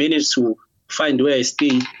you've managed to find where I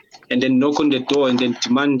stay and then knock on the door and then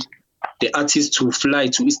demand the artist to fly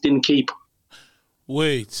to Eastern Cape.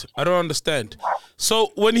 Wait, I don't understand.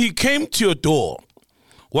 So when he came to your door,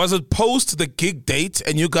 was it post the gig date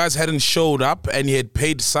and you guys hadn't showed up and he had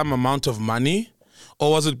paid some amount of money?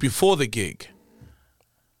 Or was it before the gig?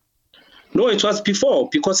 No, it was before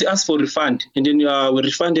because he asked for refund and then we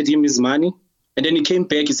refunded him his money. And then he came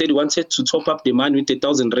back. He said he wanted to top up the money with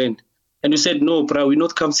 1,000 rand. And we said, no, bro, we're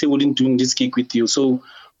not comfortable in doing this gig with you. So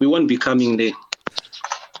we won't be coming there.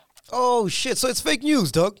 Oh, shit. So it's fake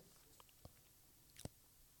news, dog.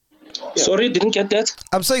 Sorry, didn't get that?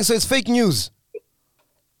 I'm saying so it's fake news.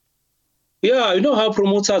 Yeah, you know how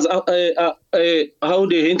promoters how they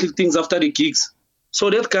handle things after the gigs. So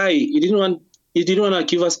that guy, he didn't want to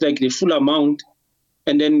give us like the full amount,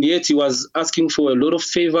 and then yet he was asking for a lot of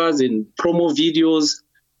favors and promo videos,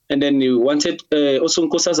 and then he wanted also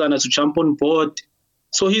Nkosazana to jump on board.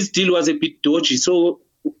 So his deal was a bit dodgy. So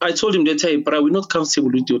I told him that, hey, bro, we're not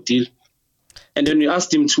comfortable with your deal. And then we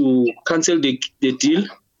asked him to cancel the deal,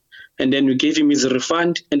 and then we gave him his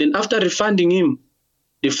refund. And then after refunding him,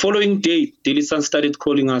 the following day, Delisan started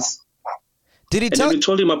calling us. Did he And tell? then we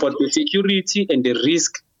told him about the security and the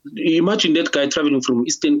risk. Imagine that guy traveling from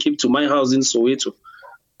Eastern Cape to my house in Soweto.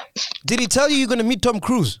 Did he tell you you're gonna meet Tom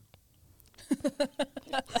Cruise?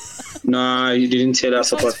 Nah, he didn't tell us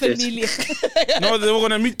Sounds about that. familiar. No, they were going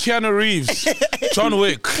to meet Keanu Reeves, John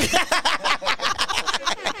Wick.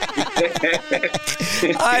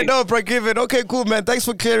 I know, bro. Give it. Okay, cool, man. Thanks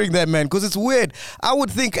for clearing that, man. Because it's weird. I would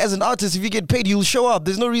think as an artist, if you get paid, you'll show up.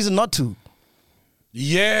 There's no reason not to.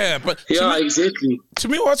 Yeah, but Yeah, exactly. to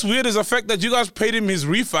me, what's weird is the fact that you guys paid him his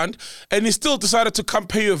refund and he still decided to come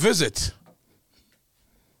pay you a visit.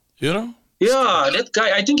 You know? Yeah, that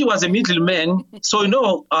guy, I think he was a middleman. So, you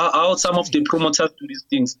know how some of the promoters do these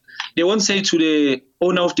things. They won't say to the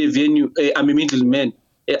owner of the venue, I'm a middleman,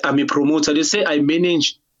 I'm a promoter. They say, I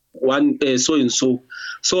manage one so-and-so.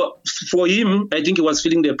 So, for him, I think he was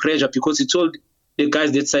feeling the pressure because he told the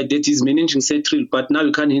guys that side that he's managing Central, but now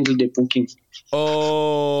he can't handle the booking.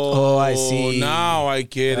 Oh, I see. Now I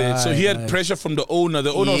get it. So he had pressure from the owner.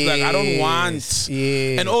 The owner was like, I don't want.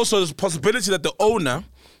 Yes. And also there's a possibility that the owner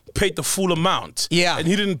paid the full amount. Yeah. And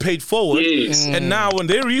he didn't pay it forward. Yes. And now when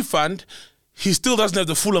they refund, he still doesn't have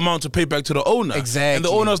the full amount to pay back to the owner. Exactly. And the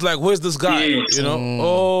owner's like, where's this guy? Yes. You know?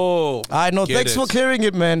 Oh. I know. get Thanks it. for clearing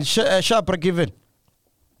it, man. Sharp, give it.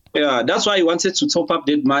 Yeah, that's why he wanted to top up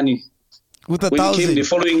that money. With When he came the 1,000.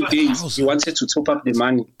 following day, he wanted to top up the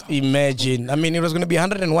money. Imagine. I mean, it was going to be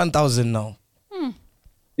 101,000 now.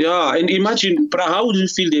 Yeah, and imagine, bruh, how would you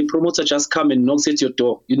feel the promoter just come and knocks at your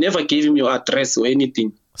door? You never gave him your address or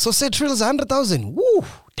anything. So Central is 100,000. Woo.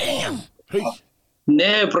 Damn. Hey.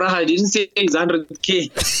 Nah, bruh, I didn't say it's 100K.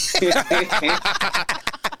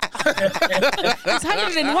 It's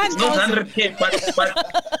 101,000. Not 100K,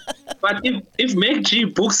 but if Meg G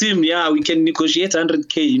books him, yeah, we can negotiate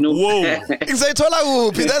 100K, you know. Whoa.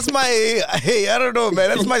 That's my, hey, I don't know, man.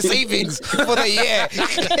 That's my savings for the year.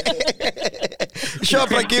 Sharp,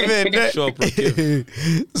 give it. Sure, bro. Yeah.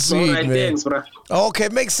 Sweet, All right, man. thanks, bruh. Okay,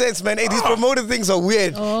 makes sense, man. Hey, these promoted things are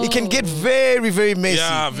weird. It can get very, very messy.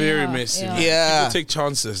 Yeah, very messy. yeah. man. Yeah. People take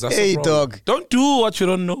chances. That's Hey, the problem. dog. Don't do what you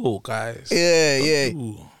don't know, guys. Yeah.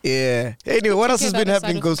 Ooh. Yeah. Anyway, what else has been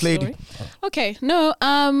happening, Ghost Lady? Okay, no,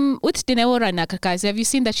 with Dineo Ranaka, guys, have you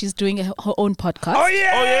seen that she's doing her own podcast? Oh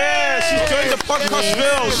yeah, she's joined the podcast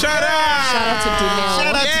bill. Shout out. Shout out to Dineo.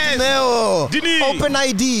 Shout out Yes. to Neo. Dini. Open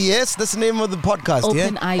ID, yes? That's the name of the podcast,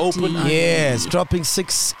 Open yeah? ID. Open ID. Yes, dropping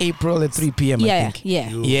 6 April at 3 p.m., I Yeah, think. yeah.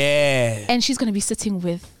 Yeah. And she's going to be sitting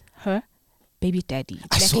with her baby daddy.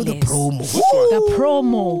 I saw the Black Les. promo. The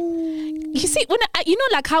promo. You see, when you know,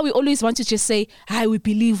 like how we always want to just say, we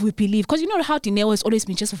believe. Because you know how Dineo has always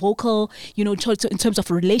been just vocal, you know, in terms of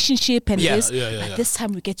relationship and Yeah, this. yeah, But yeah. this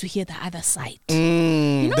time we get to hear the other side. You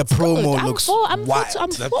know, The it's promo good. looks I'm wild. for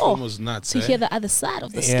That promo's nuts, to eh? hear the other side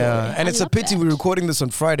of the story. Yeah, and I it's a love pity that. we're recording this on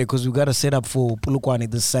Friday because we got to set up for Pulukwani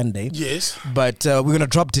this Sunday. Yes. But we're going to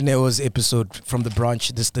drop Dineo's episode from the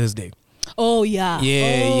branch this Thursday. Oh, yeah.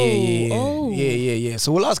 Yeah. Oh. Yeah.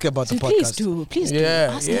 So we'll ask her about the So podcast. please do.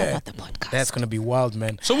 Yeah, Ask her yeah. about the podcast. That's going to be wild,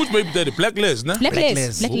 man. So which baby daddy? Black Les, nah? Black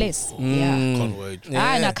Blacklist. Les. Yeah. Can't wait.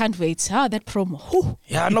 And I can't wait. That promo. Whew.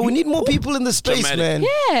 Yeah, no, we need more people in the space, Dramatic. man.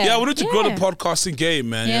 Yeah. Yeah, we need to grow the podcasting game,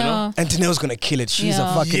 man. You know. And Dineo's going to kill it. She's a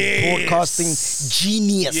Yeah. fucking Yes. podcasting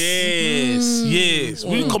genius. Yes.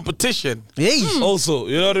 We need competition. Hey. Also,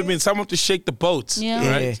 you know what I mean? Someone to shake the boat. Yeah.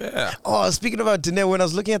 Right? Yeah. Oh, speaking about Dineo, when I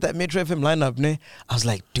was looking at that Metro FM lineup, ne, I was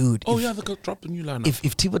like, dude, Oh, if, yeah, they got dropped a new lineup.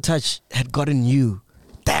 if Tibo Touch had gotten you,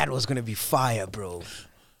 that was going to be fire, bro.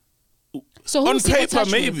 So On who's he in paper, touch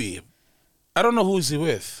with? maybe. I don't know who is he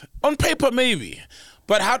with. On paper, maybe.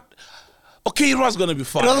 But how... Okay, it was going to be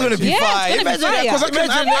fun. It was going to be Yeah, it's fire. gonna be Imagine, fire. 'cause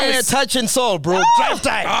I imagine Touch and Soul, bro. Drive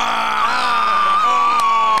time.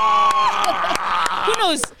 Who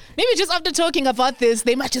knows? Maybe just after talking about this,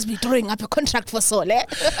 they might just be drawing up a contract for Soul. Eh?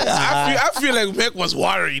 I feel like Meg was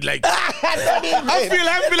worried. Like I feel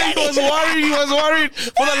like he was worried. He was worried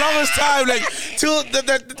for the longest time. Like till the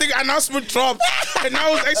thing announcement dropped, and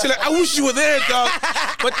I was actually like, I wish you were there, dog.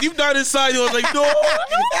 But deep down inside, he was like, no.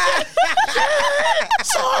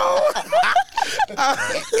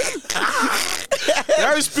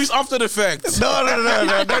 Now he speaks after the fact. No,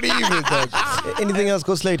 not even, dog. Anything else,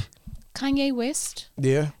 Ghost Lady? Kanye West,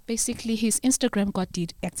 Yeah. basically his Instagram got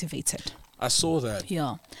deactivated. I saw that.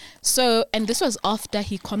 Yeah. So, and this was after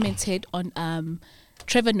he commented on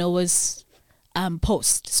Trevor Noah's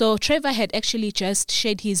post. So Trevor had actually just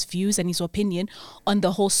shared his views and his opinion on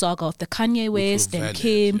the whole saga of the Kanye West and valid,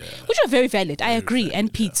 Kim, yeah. which are very valid. I agree.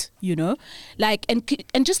 And Pete, you know, like,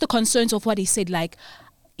 and just the concerns of what he said, like,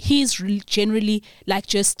 he's generally like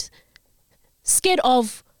just scared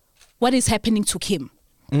of what is happening to Kim.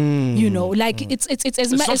 You know, like it's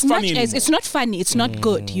as much as it's not funny, it's not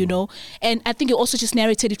good, you know. And I think he also just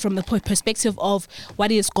narrated it from the perspective of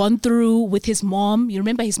what he has gone through with his mom. You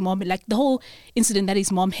remember his mom, like the whole incident that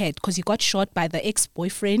his mom had, because he got shot by the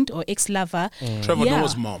ex-boyfriend or ex-lover. Trevor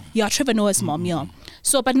Noah's mom. Yeah, Trevor Noah's mom, yeah.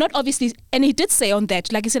 So, but not obviously, and he did say on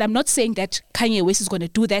that, like I said, I'm not saying that Kanye West is going to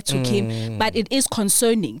do that to Kim, but it is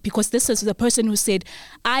concerning because this is the person who said,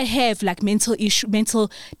 I have like mental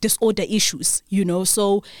disorder issues, you know,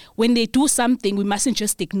 so when they do something, we mustn't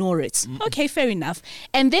just ignore it. Okay, fair enough.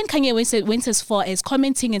 And then Kanye went as far as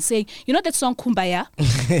commenting and saying, you know that song Kumbaya?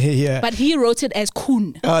 Yeah. But he wrote it as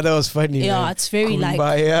Kun. Oh, that was funny. Yeah, man. it's very like...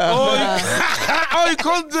 Kumbaya. Oh, he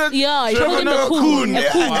called it. Yeah, he Trevor called him a Noah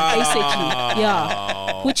Kun, Kun. basically.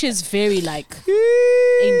 Yeah, which is very like...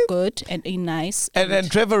 ain't good and ain't nice. And then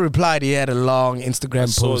Trevor replied, he had a long Instagram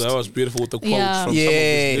So post. that was beautiful with the quotes Yeah. from some of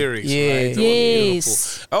his lyrics, Yeah. right? That was Yes.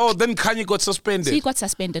 beautiful. Oh, then Kanye got suspended. So he got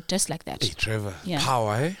suspended just like that. Hey, Trevor. Yeah.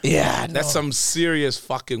 Power, eh? Yeah, That's some serious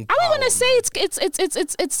fucking Are power. we gonna say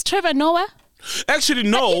it's Trevor Noah? Actually,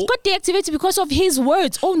 no. It got deactivated because of his own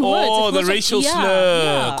words. Oh, It the was racial yeah, slur.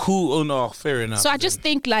 yeah. Cool. Oh, no. Fair enough. So I just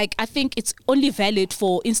think I think it's only valid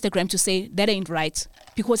for Instagram to say that ain't right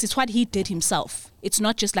because it's what he did himself. It's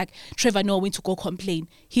not just like Trevor Noah went to go complain.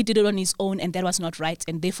 He did it on his own and that was not right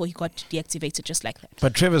and therefore he got deactivated just like that.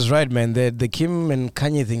 But Trevor's right, man. The Kim and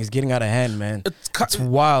Kanye thing is getting out of hand, man. It's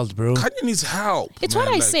wild, bro. Kanye needs help. It's man.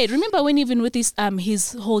 what I said. Remember when even with his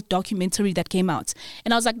whole documentary that came out,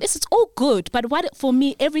 and I was like, this is all good, but what for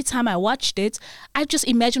me every time I watched it, I just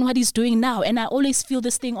imagine what he's doing now, and I always feel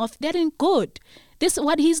this thing of that ain't good. This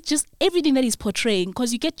what he's just everything that he's portraying,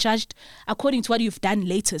 because you get judged according to what you've done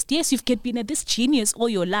latest. Yes, you've been a this genius all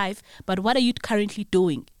your life, but what are you currently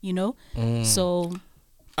doing? You know, so.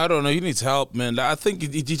 I don't know. He needs help, man. Like, I think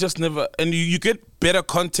he just never... And you get better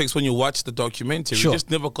context when you watch the documentary. Sure. He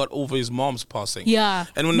just never got over his mom's passing. Yeah.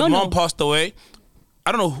 And when the mom passed away,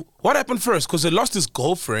 I don't know what happened first, because he lost his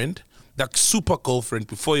girlfriend, that super girlfriend,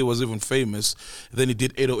 before he was even famous. Then he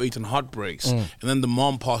did 808 and Heartbreaks. And then the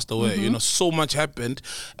mom passed away. You know, so much happened.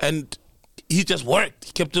 And he just worked.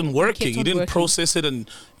 He kept on working. He didn't process it. And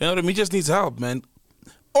you know what I mean? He just needs help, man.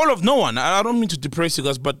 No one. I don't mean to depress you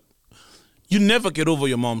guys, but you never get over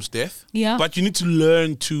your mom's death. Yeah. But you need to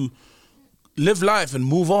learn to live life and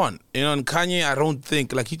move on. You know, and Kanye, I don't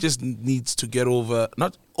think, like, he just needs to get over,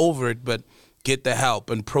 not over it, but get the help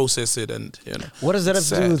and process it. And, you know. What does that have it's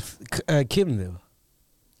to do sad. with Kim, though?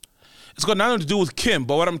 It's got nothing to do with Kim,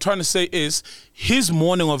 but what I'm trying to say is his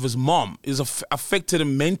mourning of his mom is affected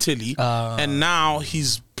him mentally, and now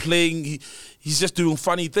he's playing, he's just doing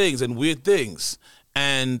funny things and weird things.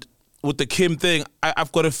 And with the Kim thing,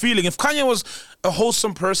 I've got a feeling if Kanye was a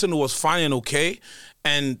wholesome person who was fine and okay,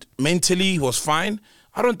 and mentally he was fine,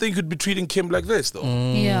 I don't think he'd be treating Kim like this, though.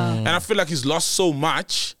 Yeah. And I feel like he's lost so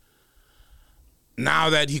much now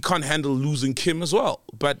that he can't handle losing Kim as well.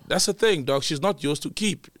 But that's the thing, dog. She's not yours to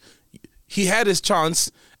keep. He had his chance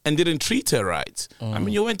and didn't treat her right. I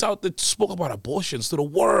mean, you went out and spoke about abortions to the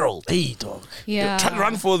world. Hey, dog. Yeah. You tried to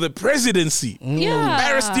run for the presidency. Yeah.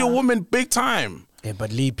 Embarrassed your woman big time. Yeah,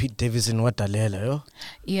 but Lee Pete Davidson, what Dalela, yo?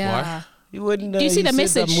 Yeah. You wouldn't, Do you see the said,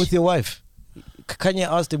 message? I'm with your wife. Kanye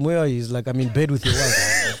asked him where he's like, I'm in bed with your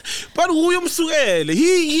wife. But William Suel,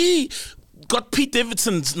 he got Pete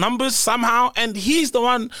Davidson's numbers somehow, and he's the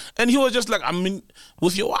one, and he was just like, I'm in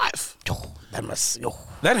with your wife. That must,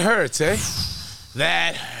 That hurts, eh?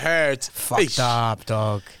 That hurts. fucked up,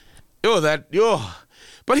 dog.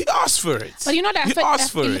 But he asked for it. But you know that he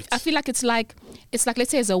asked for it. I feel like it's like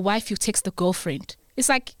let's say as a wife you text the girlfriend. It's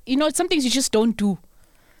like, you know, some things you just don't do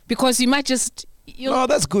because you might just. No,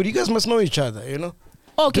 that's good. You guys must know each other, you know?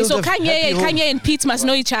 Okay, Build so a happy home. Kanye and Pete must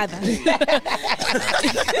know each other.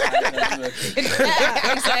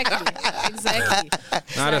 Exactly.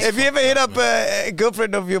 Have you ever hit up a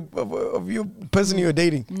girlfriend of your person you're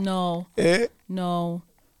dating? No. Eh? No.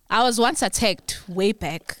 I was once attacked way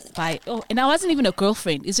back and I wasn't even a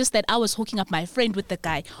girlfriend. It's just that I was hooking up my friend with the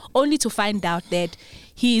guy only to find out that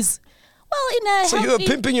he's Well, in a So you were healthy-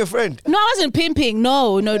 pimping your friend? No, I wasn't pimping.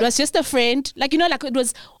 No, it was just a friend. Like, like it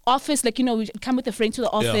was office, like, we'd come with a friend to the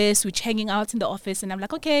office, which hanging out in the office, and I'm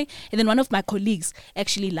like, okay. And then one of my colleagues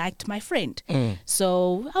actually liked my friend.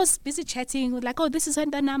 So I was busy chatting with like, oh, this is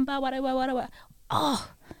the number, whatever. Oh,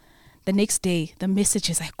 the next day, the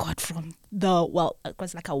messages I got from it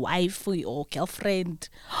was like a wife or girlfriend.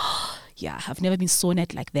 Yeah, I've never been so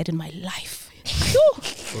at like that in my life.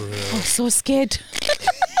 I was so scared.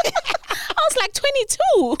 I was like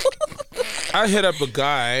 22. I hit up a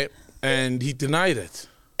guy and he denied it.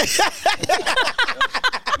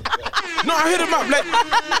 No, I hit him up like,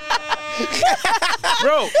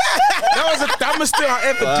 bro, that was the dumbest thing I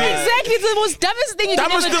ever did. Exactly, it's the most dumbest thing you can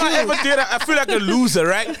Dumbest ever thing do. I ever did. I feel like a loser,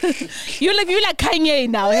 right? You're like Kanye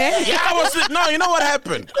now, eh? Yeah, I was. No, you know what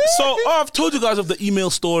happened? So, I've told you guys of the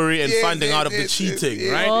email story and finding out of the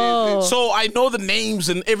cheating, right? Oh. So I know the names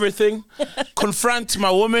and everything. Confront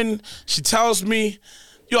my woman. She tells me,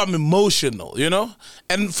 yo, I'm emotional,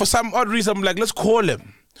 And for some odd reason, I'm like, let's call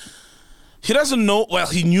him. He doesn't know. Well,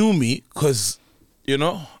 he knew me because,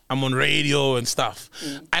 I'm on radio and stuff.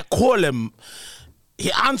 I call him.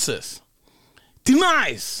 He answers.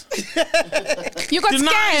 Denies. You got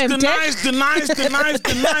scammed.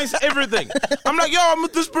 Denies everything. I'm like, yo, I'm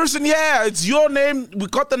with this person. Yeah, it's your name. We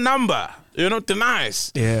got the number.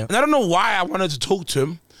 Denies. Yeah. And I don't know why I wanted to talk to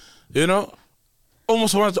him.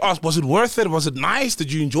 Almost wanted to ask, was it worth it? Was it nice?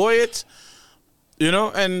 Did you enjoy it?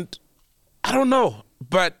 And I don't know.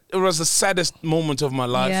 But it was the saddest moment of my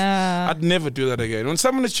life. Yeah. I'd never do that again. When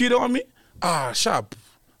someone is cheating on me, sharp.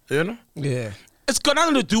 Yeah. It's got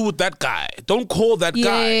nothing to do with that guy. Don't call that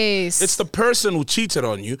guy. Yes. It's the person who cheated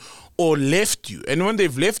on you or left you. And when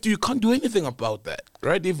they've left you can't do anything about that,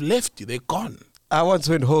 right? They've left you. They're gone. I once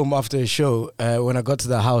went home after a show. When I got to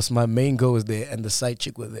the house, my main girl was there and the side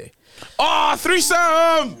chick was there. Oh,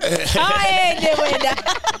 threesome!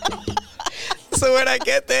 So when I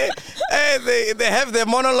get there, they have their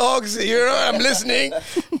monologues, I'm listening.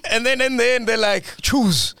 And then in the end, they're like,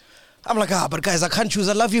 choose. I'm like, but guys, I can't choose.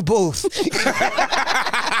 I love you both.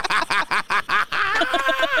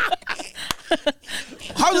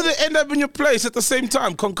 How did they end up in your place at the same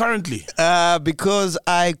time, concurrently? Because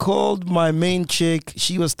I called my main chick.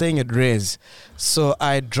 She was staying at Rez. So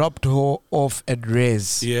I dropped her off at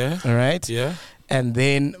Rez. Yeah. All right? Yeah. And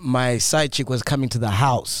then my side chick was coming to the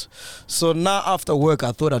house. So now after work,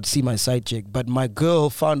 I thought I'd see my side chick. But my girl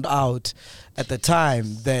found out at the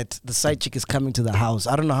time that the side chick is coming to the house.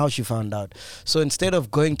 I don't know how she found out. So instead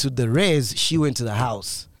of going to the Rez, she went to the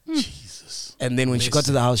house. Jesus. And then when she got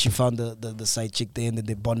to the house, she found the side chick there and then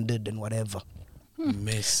they bonded and whatever.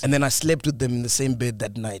 Mess. And then I slept with them in the same bed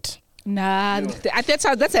that night. Nah, that's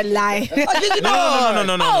a lie.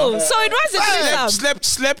 No. Oh, so it was a threesome.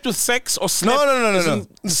 Slept with sex or slept? No.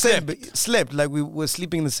 Slept. Like we were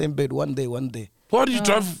sleeping in the same bed one day. Why did you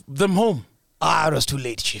drive them home? It was too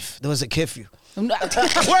late, chief. There was a curfew. Wait. Wait.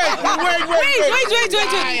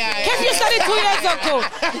 Curfew started 2 years ago.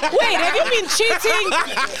 Wait, have you been cheating?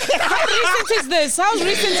 How recent is this?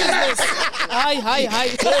 Hi.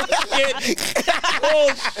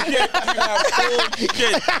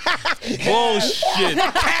 Bullshit.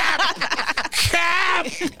 Cap.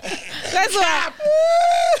 That's what.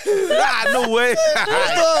 No way.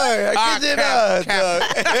 I kid you not.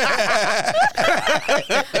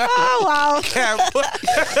 Oh wow.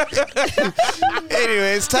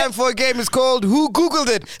 Anyway, it's time for a game. It's called Who Googled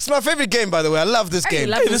It? It's my favorite game, by the way. I love this game.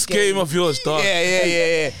 love This game of yours, dog.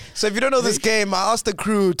 Yeah. So if you don't know this game, I asked the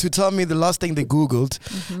crew to tell me the last thing they Googled.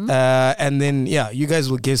 And then, you guys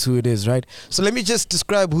will guess who it is, right? So let me just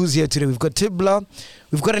describe who's here today. We've got Tibla.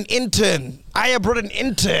 We've got an intern. Aya brought an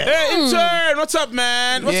intern. Hey, intern. What's up,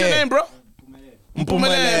 man? What's your name, bro?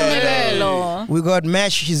 Hello. We got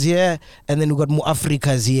Mash is here, and then we got Mu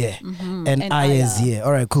Africa's here, and Aya's here.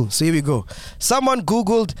 All right, cool. So here we go. Someone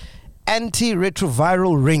Googled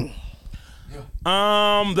antiretroviral ring.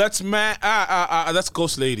 That's that's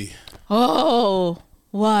Ghost Lady. Oh,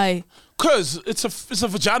 why? Cause it's a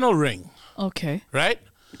vaginal ring, Okay. right?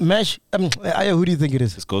 Mash, Aya, who do you think it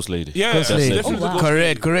is? It's Ghost Lady. Yeah, Ghost it's Lady. definitely wow. Ghost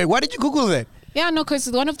Lady. Correct. Why did you Google that? Yeah, no, because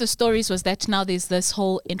one of the stories was that now there's this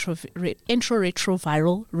whole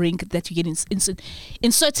intraretroviral ring that you get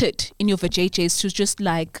inserted in your vajayjays to just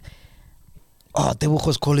like. Oh,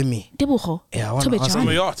 Tebucho's calling me. Tebucho. Yeah, I want to ask On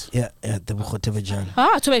my him. yacht. Yeah, Tebucho Tebejan.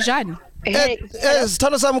 Tobejan.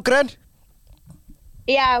 Tana Samukran.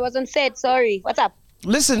 Yeah, I wasn't said. Sorry. What's up?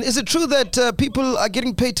 Listen, is it true that people are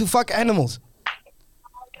getting paid to fuck animals?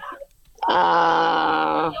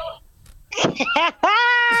 I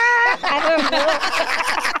don't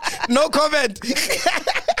know. No comment.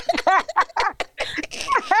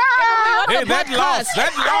 Hey, that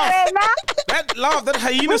laugh, that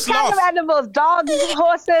hyena's What kind laugh. of animals? Dogs,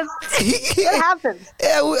 horses? What happens?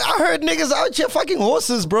 Yeah, I heard niggas out here fucking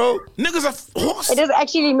horses, bro. Niggas are horse. It is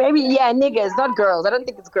actually maybe, niggas, not girls. I don't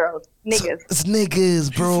think it's girls. Niggas. It's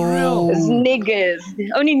niggas, bro. It's niggas.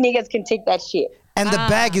 Only niggas can take that shit. And the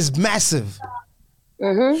bag is massive.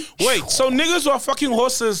 Wait, so niggas who are fucking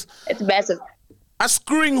horses It's massive. are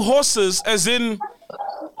screwing horses as in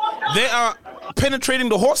they are penetrating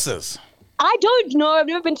the horses. I don't know. I've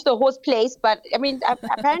never been to the horse place, but I mean,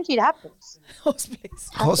 apparently it happens. Horse place.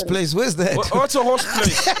 Horse place, where's that? What's a horse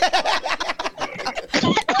place?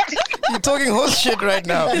 You're talking horse shit right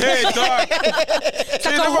now. Hey, dog. It's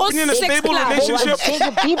like You a never horse been in a sex stable club. relationship? Big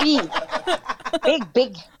BB.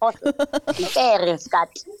 Big horses. There, Scott.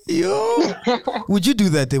 Yo. Would you do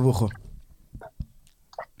that, Tebogo?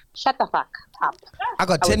 Shut the fuck up. I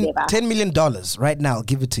got I would never. $10 million right now. I'll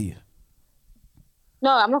give it to you. No,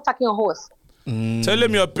 I'm not fucking a horse. Tell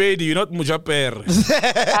him you're paid, you're not mujaper.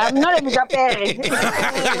 I'm not a Mujapere.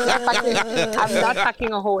 I'm not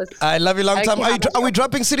fucking a horse. I love you long I time. don't care how Are we much-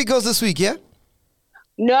 dropping City Girls this week, yeah?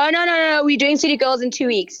 No. We're doing City Girls in 2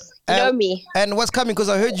 weeks. You know me. And what's coming? Because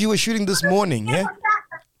I heard you were shooting this morning, yeah?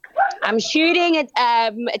 I'm shooting a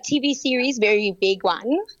TV series, very big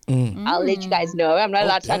one. I'll let you guys know. I'm not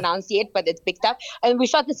allowed to announce yet, but it's big stuff. And we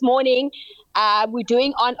shot this morning. We're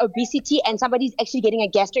doing on obesity, and somebody's actually getting a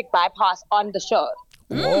gastric bypass on the show.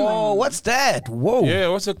 Whoa, what's that? Whoa. Yeah,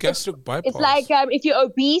 what's a gastric bypass? It's like if you're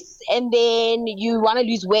obese and then you want to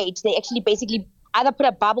lose weight, they actually basically either put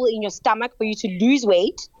a bubble in your stomach for you to lose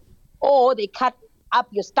weight, or they cut up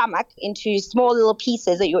your stomach into small little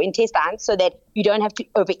pieces of your intestines so that you don't have to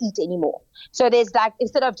overeat anymore. So there's like,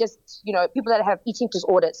 instead of just, people that have eating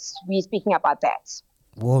disorders, we're speaking about that.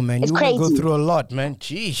 Whoa, man. It's You will go crazy. through a lot, man.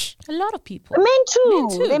 Jeez. A lot of people. Men too.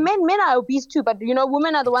 Men too. Men are obese too, but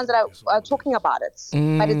women are the ones that are talking about it.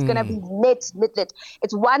 But it's gonna be lit.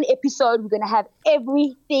 It's one episode. We're gonna have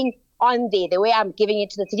everything on there, the way I'm giving it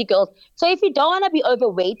to the city girls. So if you don't want to be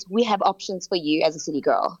overweight, we have options for you as a city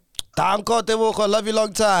girl. Tanko Tebogo, love you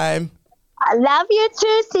long time. I love you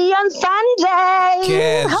too. See you on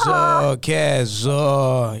Sunday.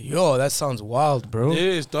 Kezo. Yo, that sounds wild, bro.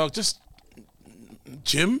 Yes, dog. Just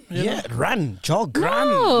gym. You know? Yeah, run, jog. Run.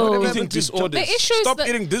 No. Not eating disorders. The issue is Stop that-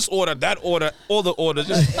 eating this order, that order, all the orders.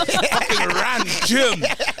 Just fucking run, gym. No,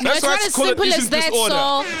 That's it's why not it's as called simple an as eating that, disorder.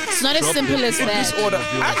 so it's not as simple as that. Disorder.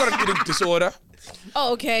 I got an eating disorder.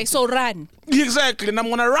 Oh, okay. So run. Exactly, and I'm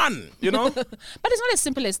gonna run. But it's not as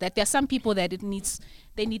simple as that. There are some people that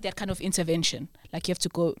they need that kind of intervention. Like you have to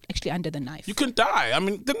go actually under the knife. You can die. I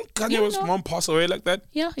mean, didn't Kanye's mom pass away like that?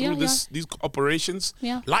 Yeah, Through yeah. these operations?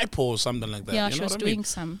 Yeah. Lipo or something like that. Yeah, you she know was what I doing mean?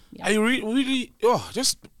 some. Yeah. I really,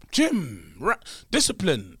 just gym,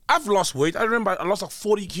 discipline. I've lost weight. I remember I lost like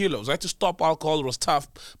 40 kilos. I had to stop alcohol. It was tough,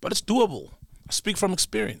 but it's doable. I speak from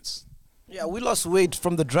experience. Yeah, we lost weight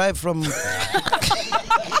from the drive from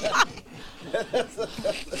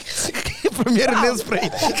from here to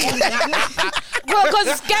Nelspruit. Well,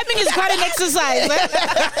 because scamming is quite an exercise. Eh?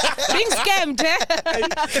 Being scammed. Eh?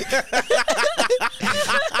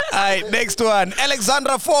 All right, next one.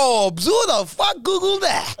 Alexandra Forbes. Who the fuck Googled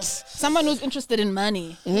that? Someone who's interested in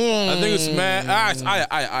money. I think it's man. It's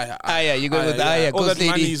Aya. Aya, you going with Aya, All that Coast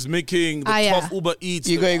money lady. he's making, the Aya. 12 Uber Eats.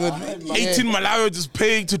 You going with 18 Malawians is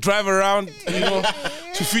paying to drive around,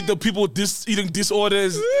 to feed the people with eating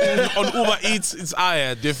disorders on Uber Eats. It's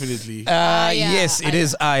Aya, definitely. Yes, it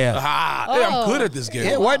is Aya. Hey, I'm good at this game.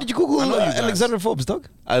 Yeah, why did you Google I know you guys. Alexandra Forbes, dog?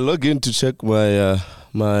 I log in to check my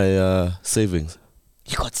my savings.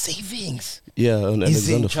 You got savings. Yeah, on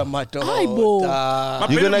Alexander. Chamato. Aibo. My You're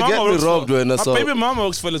baby gonna mama get me works robbed for, when I my saw- baby mama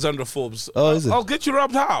works for Alexandra Forbes. Oh, is it? I'll get you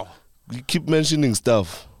robbed how? You keep mentioning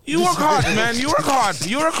stuff. You work hard, man. You work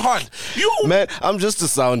hard. Man, I'm just a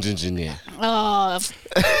sound engineer. Oh,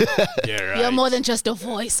 Yeah, right. you're more than just a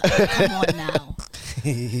voice. Oh, come on now.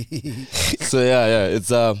 So yeah,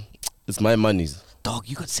 it's my money. Dog,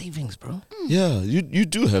 you got savings, bro. Yeah, you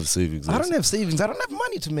do have savings. I don't have savings. I don't have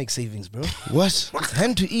money to make savings, bro. What?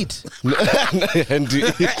 Hand to eat. Hand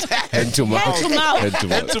to eat. Hand to mouth. Hand to mouth. Hand to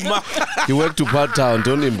mouth. To my- You went to Part Town.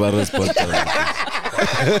 Don't embarrass Part Town.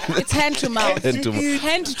 It's hand to mouth. Hand to mouth.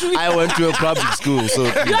 Hand to I went to a public school, so You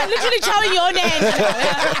are literally chowing your own hand.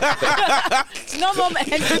 No more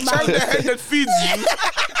hand to Child, mouth. the hand that feeds you.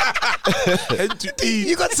 And to eat.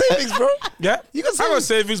 You got savings, bro. Yeah, You got I got savings.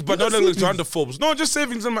 savings, but You not got like savings. Alexandra Forbes. No, just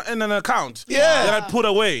savings in an account. Yeah. that I put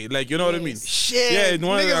away. Like, you know what I mean? Shit. Yeah, in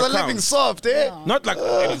one of the Niggas are living accounts. soft, eh? Not like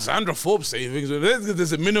Alexandra Forbes savings.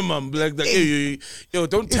 There's a minimum. Like hey, yo,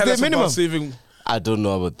 don't tell there us a minimum? about saving. I don't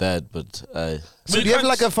know about that, but I. So do you have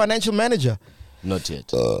like a financial manager? Not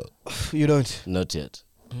yet. You don't? Not yet.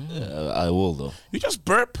 I will though. You just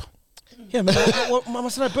burp. Yeah, man. Why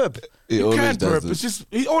must I burp? He You always can't does burp. this. It's just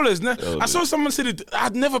he always. I saw someone said it.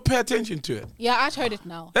 I'd never pay attention to it. Yeah, I heard it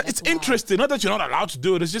now. It's That's why. interesting. Not that you're not allowed to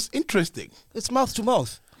do it. It's just interesting. It's mouth to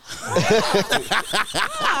mouth.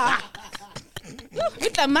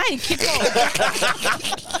 With the mic, kick off.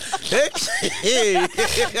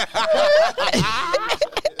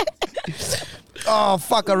 Oh,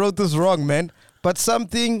 fuck. I wrote this wrong, man. But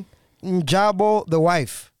something Njabo, the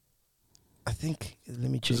wife. I think, let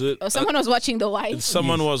me check. Is it? Oh, someone was watching The Wife.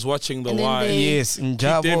 Someone was watching The And then Wire. they- Yes, Pete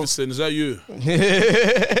Njabo. Davidson, is that you?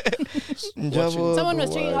 Njabo, Someone the was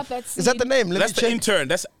checking wife. out that scene. Is that the name? Let That's me the check. intern.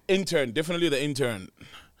 That's intern. Definitely the intern.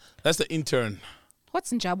 That's the intern.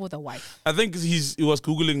 What's Njabo, the wife? I think he was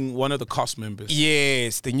googling one of the cast members.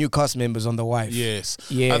 Yes, the new cast members on The Wife. Yes.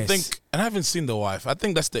 Yes. I think, and I haven't seen The Wife. I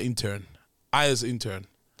think that's the intern. Aya's intern.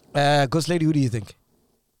 Ghost Lady, who do you think?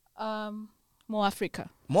 More Africa.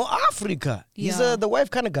 More Africa. He's Yeah. the wife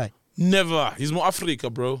kind of guy. Never. He's more Africa,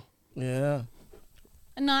 bro. Yeah.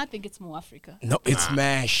 No, I think it's more Africa. No, it's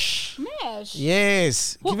Mash. Mesh.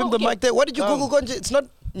 Yes. Who- Give him who- the okay. mic there. What did you Google? Konje? It's not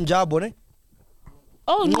Njabo, ne?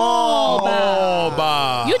 Oh no! Oh,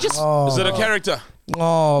 bah. You just Is it a character?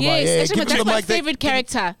 Oh, yes. yeah. Actually, Give him that's the my mic there. favorite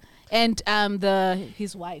character, and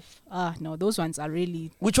his wife. No, those ones are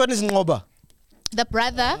really Which one is Ngoba? the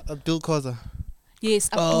brother. Abdul Koza. Yes.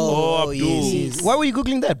 Oh, Abdul. yes. Why were you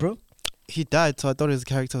Googling that, bro? He died, so I thought his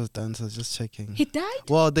character was done, so I was just checking. He died.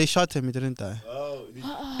 Well, they shot him, he didn't die.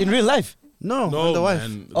 In real life? No, No, on the wife.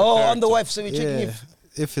 man, the Oh, on character. the wife. So we're checking Yeah,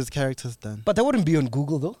 if his character's done. But that wouldn't be on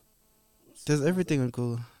Google, though. There's everything on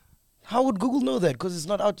Google. How would Google know that? Because it's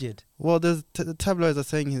not out yet. Well, there's the tabloids are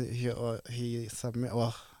saying he submit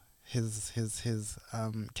his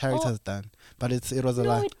character's done, but it was a No,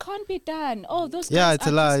 lie. it can't be done. Oh, those. Yeah, guys it's a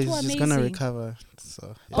are lie. just He's too just gonna amazing. recover. So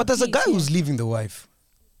yeah. But there's a please, guy yeah. who's leaving the wife.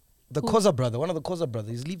 The Who? Koza brother, one of the Koza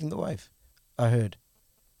brothers, he's leaving the wife. I heard.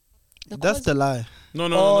 That's the lie. No, Oh,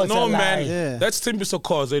 no, it's no, a lie. man. Yeah. That's Timbiso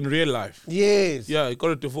Cause in real life. Yes. Yeah, he got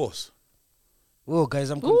a divorce. Whoa, guys,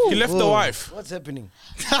 I'm He confused. left the wife. What's happening?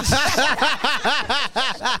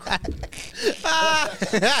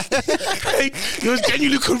 He was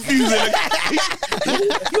genuinely confused. Like,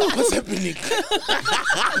 yo, what's happening?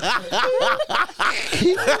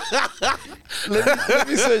 Let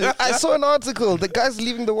me say, I saw an article. The guy's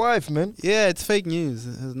leaving the wife, man. Yeah, it's fake news.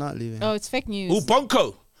 He's not leaving. Oh, it's fake news. Who,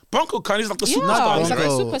 Bonko? Bonko Khan is like the Yeah, superstar. he's like a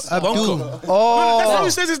Bonko. superstar. Abdul. Bonko. No, that's how he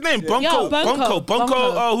says his name. Bonko. Yeah, Bonko.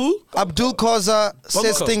 Bonko. Who? Abdul Koza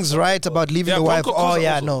says Bonko. things right about leaving Yeah, the wife. Bonko Oh, Koza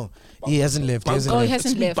yeah, also. no. He hasn't left. He hasn't Oh, he left.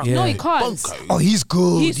 hasn't left. Yeah. No, he can't. Bonko. Oh, he's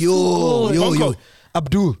good. He's yo, good. yo, yo. Bonko.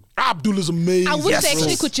 Abdul. Abdul is amazing. I wish Yes. they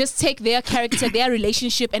actually could just take their character, their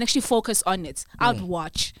relationship, and actually focus on it. I'd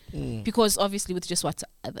watch because obviously with just what's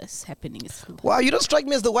others happening, it's Wow, you don't strike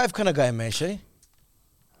me as the wife kind of guy, man, Shay.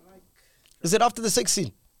 Is it after the sex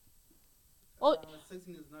scene? oh,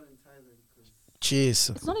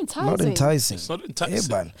 Jeez. it's not enticing. Not enticing. It's not enticing.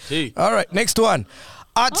 Yeah, man. Hey. All right, next one.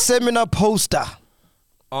 Art seminar poster.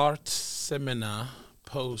 Art seminar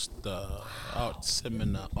poster. Art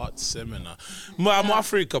seminar. More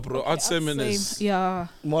Africa, bro. Art seminars. Same. Yeah,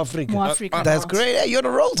 More Africa. more Africa. That's great. Hey, you're on a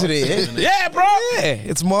roll today. Eh? Yeah, bro. Yeah,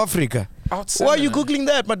 it's more Africa. Art Why are you seminar. Googling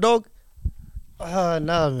that, my dog? No,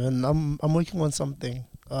 man. I'm working on something.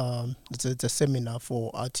 It's a seminar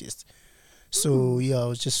for artists. So yeah, I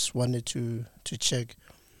was just wanted to check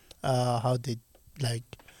how they like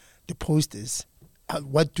the posters.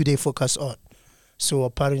 What do they focus on? So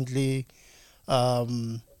apparently,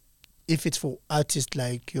 if it's for artists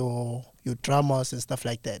like your dramas and stuff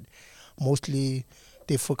like that, mostly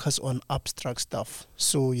they focus on abstract stuff.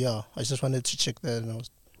 So yeah, I just wanted to check that. And I was,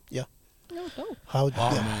 yeah. No, dope. How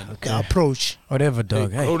man. the approach. Whatever,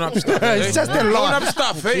 dog. Hey. Grown up stuff. It's just a lot. Grown up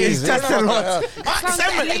stuff. Hey, It's just a lot. Art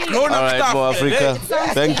seminar. Grown All up right, stuff. more Africa.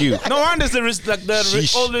 Thank you. No wonder there is like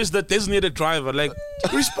Sheesh. always the designated driver, like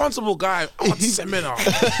responsible guy. Art seminar.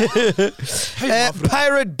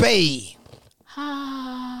 Pirate Bay.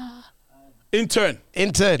 Intern.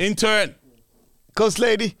 Intern. Ghost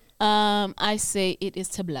Lady. I say it is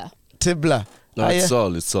Tabla. Tibla. No, it's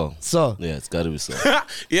Saul. It's Saul. So. Yeah, it's got to be Saul.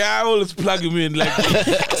 Yeah, I always plug him in. Like,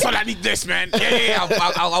 that's all I need this, man. Yeah,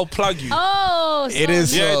 I'll plug you. Oh, It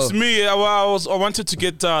is Yeah, so. it's me. I wanted to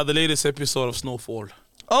get the latest episode of Snowfall.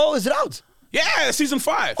 Oh, is it out? Yeah, season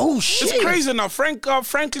 5. Oh, shit. It's crazy now.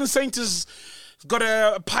 Franklin Saint has got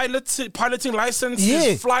a piloting license. Yeah.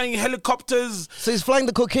 He's flying helicopters. So he's flying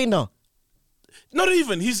the cocaine now. Not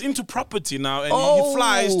even. He's into property now, and Oh. he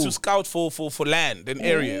flies to scout for land and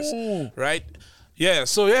areas, right? Yeah,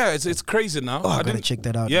 so yeah, it's crazy now. Oh, I gotta check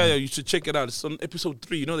that out. Yeah, man. yeah, you should check it out. It's on episode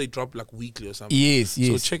 3. You know they drop like weekly or something. Yes, So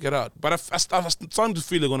yes. check it out. But I'm starting to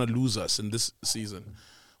feel they're gonna lose us in this season.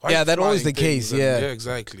 Why Yeah, is he that always flying the case, things? yeah. Yeah,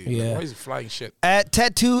 exactly. Yeah. Like, why is he flying shit?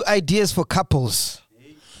 Tattoo ideas for couples.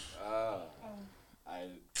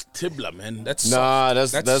 Tibbler, man. That's Nah,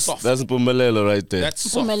 soft. that's soft. Mpumelelo right there. That's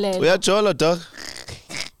soft. Mpumelelo. We are Chola, dog.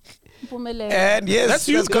 Mpumelelo. And yes, That's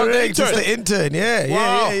you, that's correct. the It's the intern. Yeah,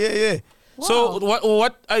 Wow. yeah. So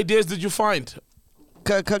what ideas did you find?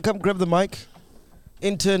 Come grab the mic.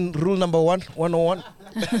 Intern rule number 101.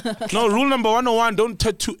 No, rule number 101: don't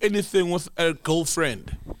tattoo anything with a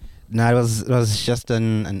girlfriend. No, it was just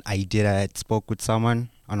an idea that I spoke with someone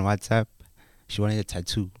on WhatsApp. She wanted a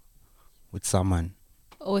tattoo with someone.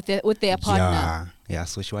 Or with their partner. Yeah.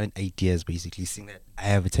 So she wanted ideas, basically, seeing that I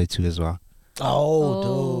have a tattoo as well.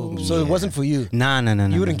 Oh, dope. So it wasn't for you. Nah.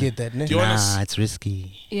 You wouldn't get that, ne? Do you wanna Nah, it's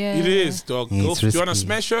risky. Yeah. It is, dog. Yeah, Go, it's do you want to risky.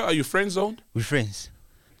 smash her? Are you friend zoned? We're friends.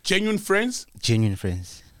 Genuine friends? Genuine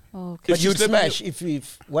friends. Okay. But If you'd she's living- smash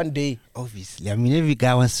if one day. Obviously. I mean, every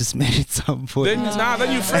guy wants to smash at some point.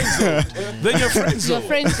 Then you're friend zoned. Then you're friend You're zoned.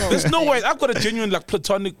 friend zoned. There's no way. I've got a genuine like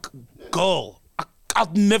platonic girl.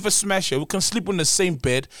 I'd never smash her. We can sleep in the same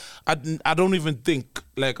bed. I don't even think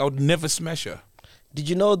like I would never smash her. Did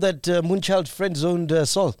you know that Moonchild friend zoned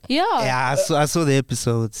Saul? Yeah. Yeah, I saw the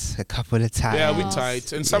episodes a couple of times. Yeah, we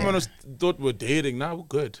tight. And someone else thought we're dating. Now we're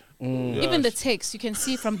good. Yeah. Even the text, you can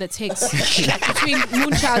see from the text between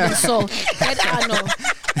Moonchild and Saul that I know.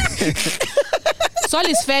 Saul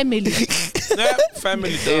is family. Yeah,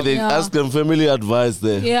 family. Hey, dog. they Yeah. ask them family advice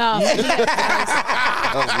there. Yeah.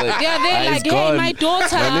 I was like, Yeah, they're "Ah, like, he's hey, gone. my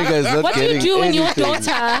daughter, My nigga is not what do you getting do when your anything.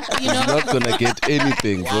 daughter, you He's know, not gonna get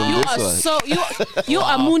anything from you this are one. so you are Yo,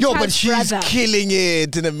 Moonchild's but she's brother. killing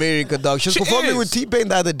it in America, dog. She was She performing is. with T-Pain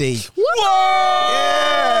the other day. Whoa!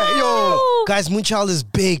 Yeah, yo, guys, Moonchild is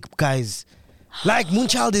big, guys. Like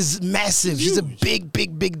Moonchild is massive. She's a big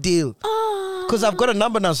deal. Because I've got a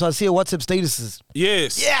number now, so I see her WhatsApp statuses.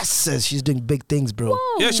 Yes. Yes, says she's doing big things, bro.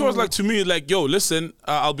 Yeah, she was like to me, like, yo, listen,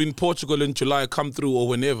 I'll be in Portugal in July, come through or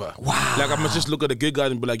whenever. Wow. Like, I must just look at the gig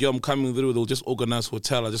guide and be like, yo, I'm coming through. They'll just organize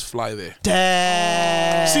hotel. I'll just fly there.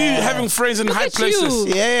 Damn. See, having friends in high at places.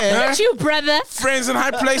 you. Yeah. Look at you, brother. Friends in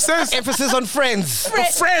high places. Emphasis on friends.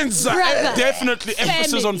 Friends. Brother. Definitely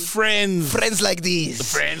emphasis on friends. Friends like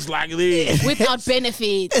these. Friends like this. Without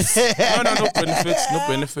benefits. No benefits. No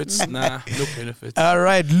benefits. Nah, no benefits. All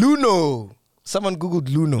right, Luno. Someone Googled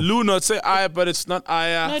Luno. Luna, say Aya, but it's not No,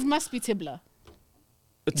 Aya. it must be Tibbler.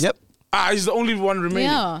 Yep. He's the only one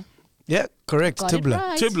remaining. Yeah. Yeah, correct. Got it Tibbler.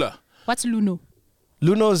 right. Tibbler. What's Luno?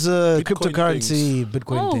 Luno's Bitcoin cryptocurrency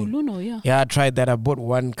Bitcoin Oh, thing. Luno, yeah. Yeah, I tried that. I bought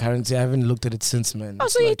one currency. I haven't looked at it since, man. Oh,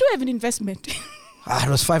 It's so you like- do have an investment. it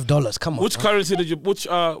was $5. Come on. Which currency did you? Which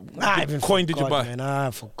I even coin did you forgot, buy? Man.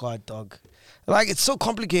 I forgot, dog. Like, it's so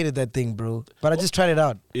complicated, that thing, bro. But I just tried it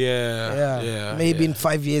out. Yeah. Maybe in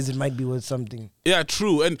 5 years it might be worth something. Yeah,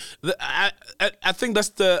 true. And I think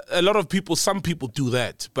that's a lot of people, some people do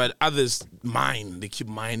that, but others mine. They keep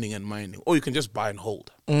mining and mining. Or you can just buy and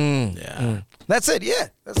hold. That's it, yeah.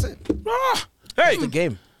 That's it. Hey, The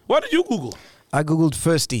game. what did you Google? I Googled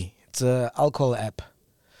Firsty. It's an alcohol app.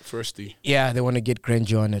 Firsty. Yeah, they want to get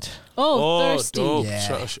Grandjo on it. Oh, thirsty. dope.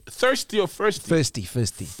 Yeah. Thirsty or firsty? Firsty.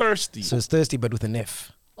 Thirsty. So it's thirsty, but with an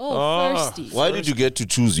F. Oh, thirsty. Why did you get to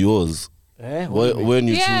choose yours? Eh? What do you mean? When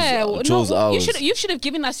you Yeah, chose no, ours? you should have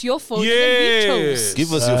given us your phone. And then we chose. Yes.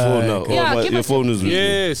 Give us your phone now. okay. Yeah, Oh, give your us- phone is with you.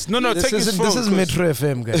 Yes. No, This take his is phone. this is 'cause- Metro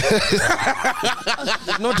FM, guys.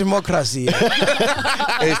 There's no democracy.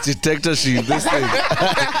 Hey, it's dictatorship. This thing.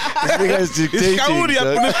 This nigga is It's dictating. Kauri up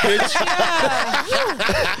in dog. this bitch.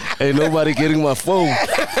 Ain't nobody getting my phone.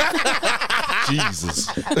 Jesus.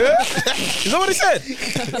 Is that what he said?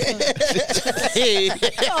 Hey,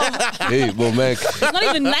 but man, It's not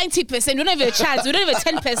even 90%. We don't have a chance. We don't have a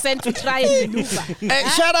 10% to try and maneuver. Hey,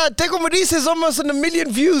 shout out. Teko Modise is almost on 1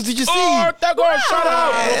 million views. Did you see? Oh, that girl, shut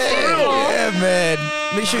up. Yeah, man.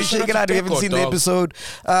 Make sure you check it out if you haven't Teko, seen the dog. episode.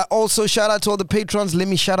 Also, shout out to all the patrons. Let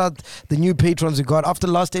me shout out the new patrons we got. After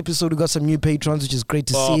last episode, we got some new patrons, which is great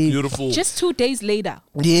to Oh, see. beautiful. Just 2 days later.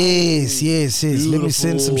 Yes. Let me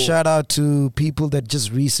send some Beautiful. shout out to people that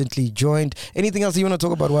just recently joined. Anything else you want to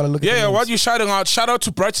talk about while I look at Yeah, the names? what you shouting out? Shout out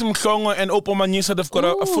to Brighton Mhlongo and Opo Manyisa. They've got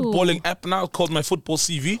a footballing app now called My Football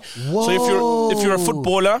CV. So if you're a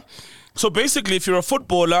footballer, so basically if you're a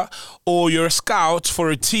footballer or you're a scout for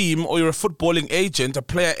a team or you're a footballing agent, a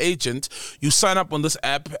player agent, you sign up on this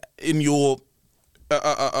app in your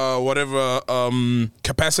whatever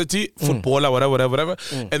capacity, footballer, whatever.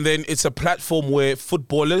 And then it's a platform where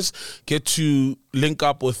footballers get to link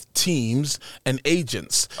up with teams and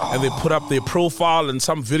agents, and they put up their profile and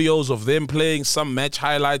some videos of them playing, some match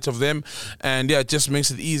highlights of them, and yeah, it just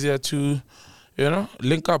makes it easier to, you know,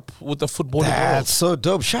 link up with the football world. That's so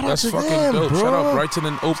dope. Shout out to fucking them, dope. bro. Shout out Brighton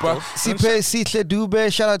and Oprah. Sihle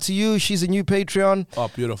Dube, shout out to you. She's a new Patreon. Oh,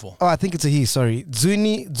 beautiful. Oh, I think it's a he, sorry.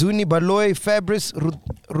 Zuni Baloy, Fabris,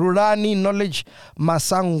 Rulani, Knowledge,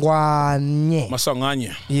 Masanganye.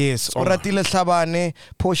 Yes. Oratile Tlhabane,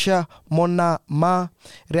 Posha, Mona Ma,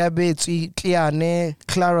 Reabetsi, Tliane,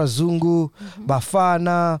 Clara Zungu,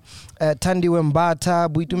 Bafana, Tandi Wembata,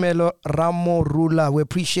 Buitumelo, Ramo Rula. We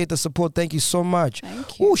appreciate the support. Thank you so much.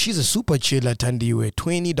 Thank you. Oh, she's a super chiller, Tandiwe.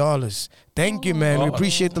 $20. Thank you, man. We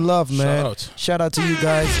appreciate the love, man. Shout out to you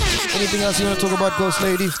guys. Anything else you want to talk about, Ghost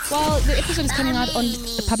Lady? Well, the episode is coming out on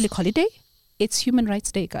a public holiday. It's Human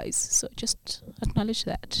Rights Day, guys. So just acknowledge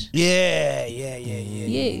that. Yeah.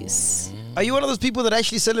 Yes. Are you one of those people that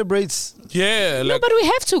actually celebrates? Yeah, No, but we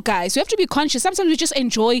have to, guys. We have to be conscious. Sometimes we just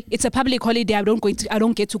enjoy. It's a public holiday. I don't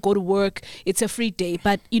get to go to work. It's a free day.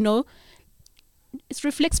 But you know, it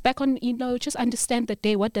reflects back on, you know, just understand the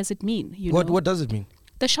day. What does it mean? You know? What does it mean?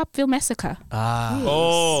 The Sharpeville massacre. Ah.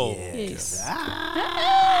 Oh. Yes.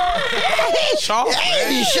 Sharp.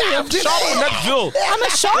 Hey, sharp today. Sharp in that Ville. I'm a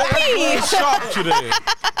Sharpie. Sharp today.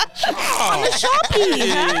 I'm a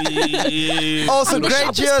Sharpie. Also, I'm a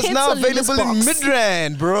great sharpest cheers now pencil in this available in box.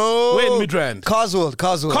 Midrand, bro. Where in Midrand? Carswell.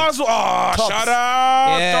 Cosmo. Oh, Tops. shout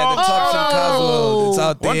out. Yeah, the tops in Carswell. It's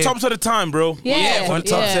out there. One tops at a time, bro. Yeah. One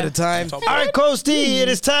tops at a time. Top. All right, Coasty, it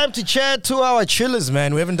is time to chat to our chillers,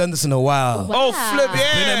 man. We haven't done this in a while. Oh, flip,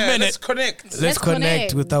 yeah. been a minute. Let's connect. Let's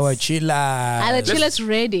connect with our chillers. Are the chillers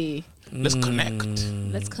ready? Let's connect.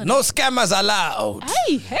 Let's connect. No scammers allowed.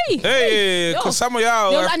 Hey. Hey, because some of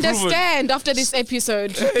y'all They'll have understand after this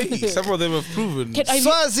episode. proven. Hey, some of them have proven.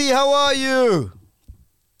 Swazi, how are you?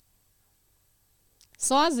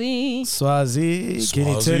 Swazi. Swazi, can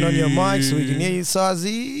you turn on your mic so we can hear you,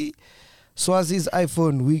 Swazi? Swazi's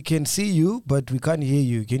iPhone, we can see you, but we can't hear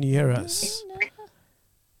you. Can you hear us?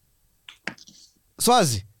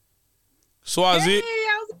 Swazi. Swazi.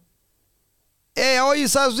 Hey, how are you,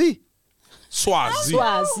 Swazi? Swazi.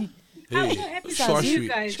 Swazi. Hey,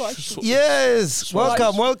 Swazi. Swazi. Yes,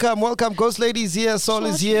 welcome. Ghost Lady's here, Sol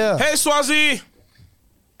is here. Hey, Swazi.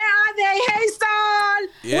 Are they? Hey, Sol.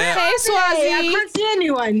 Yeah. Hey, Swazi. I can't see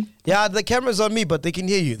anyone. Yeah, the camera's on me, but they can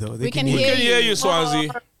hear you, though. They We can We hear can hear you, Swazi.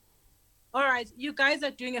 All right, you guys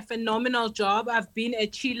are doing a phenomenal job. I've been a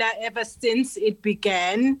chiller ever since it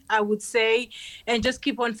began, I would say, and just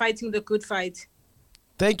keep on fighting the good fight.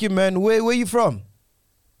 Thank you, man. Where are you from?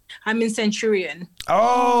 I'm in Centurion.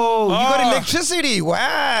 Oh, you got electricity.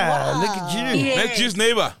 Wow. Look at you. Yes. Next year's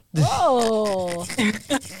neighbor. Oh.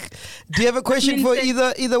 Do you have a question for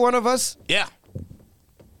either one of us? Yeah.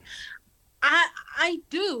 I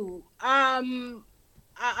do.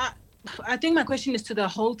 I think my question is to the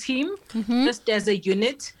whole team, just as a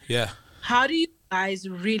unit. Yeah. How do you guys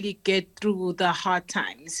really get through the hard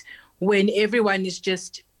times when everyone is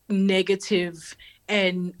just negative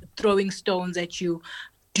and throwing stones at you?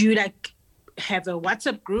 Do you have a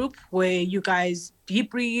WhatsApp group where you guys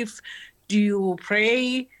debrief? Do you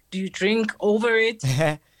pray? Do you drink over it?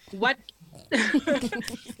 What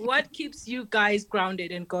keeps you guys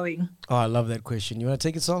grounded and going? Oh, I love that question. You want to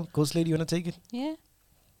take it, Sol? Ghost Lady, you want to take it? Yeah.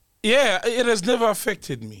 Yeah, it has never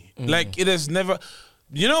affected me. Like, it has never...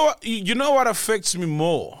 You know what? You know what affects me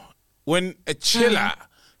more? When a chiller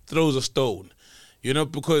throws a stone. You know,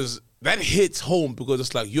 because that hits home, because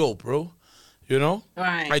it's like, yo, bro, you know?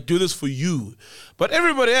 Right. I do this for you. But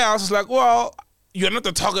everybody else is like, well, you're not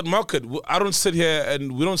the target market. I don't sit here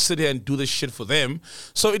and we don't sit here and do this shit for them.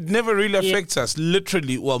 So it never really affects us.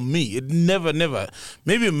 Literally, well, me. It never.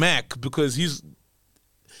 Maybe Mac, because he's...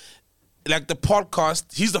 Like the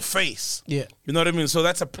podcast, he's the face. Yeah. You know what I mean? So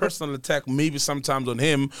that's a personal attack, maybe sometimes on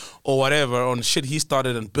him or whatever, on shit he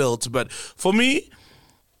started and built. But for me,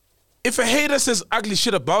 if a hater says ugly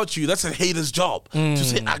shit about you, that's a hater's job to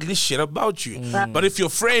say ugly shit about you. But if your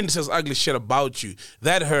friend says ugly shit about you,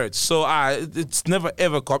 that hurts. So it's never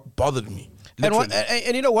ever bothered me.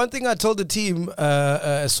 And you know, one thing I told the team,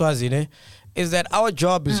 Swazi, is that our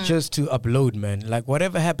job is just to upload, man. Like,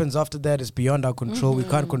 whatever happens after that is beyond our control. We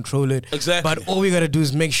can't control it. Exactly. But all we got to do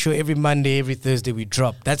is make sure every Monday, every Thursday we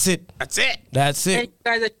drop. That's it. That's it. That's And it. you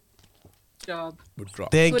guys are job.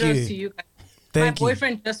 Thank Kudos you. to you guys. Thank My you.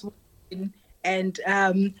 boyfriend just walked in, and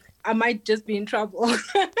I might just be in trouble.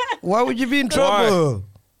 Why would you be in trouble?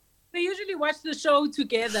 We usually watch the show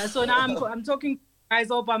together, so now I'm talking guys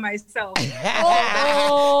all by myself. He's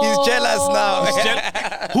jealous now.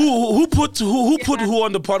 Who put who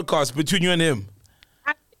on the podcast between you and him?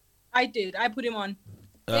 I did. I put him on.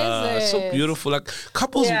 So beautiful. Like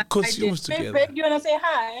couples consumers together. Babe, you wanna say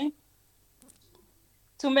hi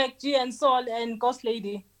to MacG and Saul and Ghost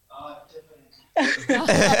Lady?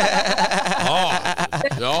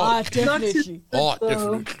 Definitely.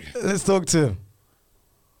 Definitely. Let's talk to him.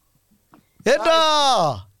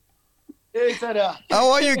 Heda! Hey, Sada. How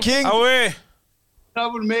are you, King? Away.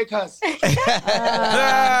 Troublemakers.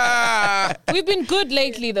 We've been good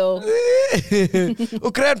lately, though.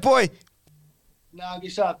 Ukraine boy. Nah,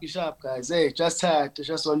 get sharp, guys. Hey, just tired.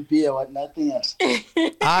 Just one beer, what nothing else.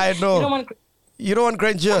 I know. You don't want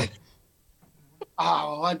grandeur. I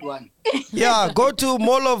want one. Yeah, go to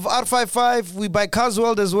Mall of R55. We buy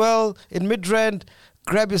Casworld as well in Midrand.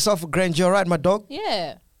 Grab yourself a grandeur, right, my dog?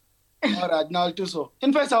 Yeah. All right, now I'll do so.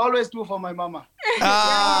 In fact, I always do for my mama.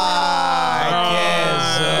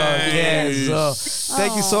 Yes.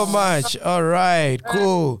 Thank you so much. All right,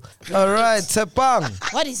 cool. All right, Tepang.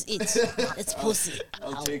 What is it? It's pussy.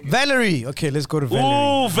 Valerie. Okay, let's go to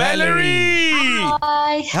Valerie. Ooh, Valerie.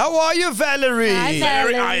 Hi. How are you, Valerie? Hi,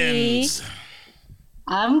 Valerie Valerie. Irons.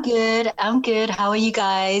 I'm good. How are you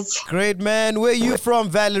guys? Great, man. Where are you from,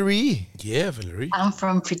 Valerie? Yeah, Valerie. I'm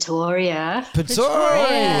from Pretoria.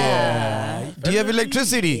 Pretoria. Do you have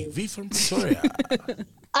electricity? V from Pretoria.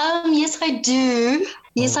 Yes, I do.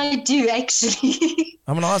 Yes, I do, actually.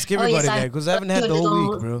 I'm going to ask everybody that because I haven't had the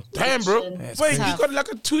whole week, bro. Damn, bro. Wait, you got like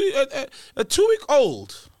a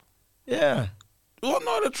 2-week-old? Yeah. Well,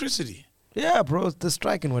 no electricity. Yeah, bro. The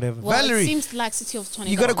strike and whatever. Well, Valerie. it seems like City of 20.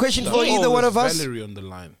 You got a question for either one of us? Valerie on the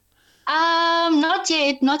line. Not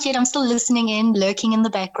yet. I'm still listening in, lurking in the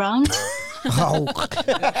background. Oh.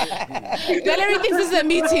 Valerie thinks this is a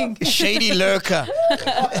meeting. Shady lurker.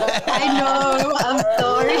 I know. I'm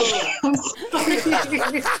sorry.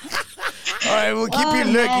 All right, we'll keep you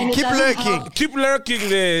lurking. Man, Keep lurking. Keep lurking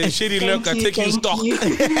there, shady lurker, taking stock in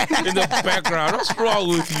the background. What's wrong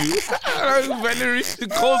with you? Valerie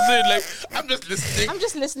calls in like, I'm just listening. I'm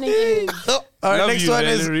just listening in. All right, Love next you, one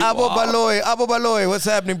Valerie. is Abo Wow. Baloy. Abo Baloy, what's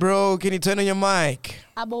happening, bro? Can you turn on your mic?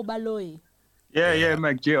 Abo Baloi. Yeah,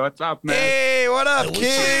 MacG. What's up, man? Hey, what up,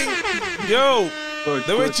 King? Yo, Good,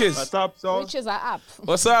 the good. witches. What's up, Saul? Witches are up.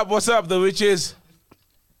 What's up, the witches?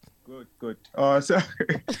 Good. So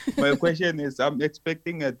my question is, I'm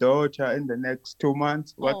expecting a daughter in the next 2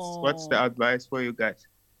 months. What's the advice for you guys,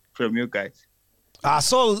 from you guys?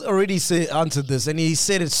 Saul already answered this, and he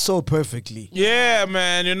said it so perfectly. Yeah,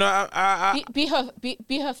 man. You know, Be her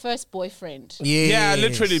first boyfriend. yeah,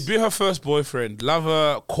 literally, be her first boyfriend. Love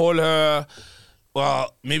her, call her.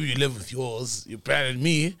 Well, maybe you live with yours. You're better than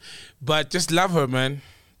me, but just love her, man.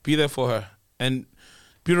 Be there for her and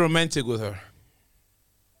be romantic with her.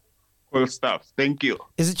 Cool stuff. Thank you.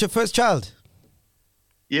 Is it your first child?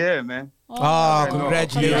 Yeah, man.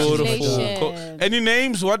 Congratulations. Beautiful. Cool. Any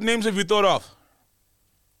names? What names have you thought of?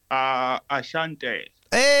 Ashante.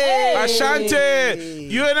 Hey, Ashante.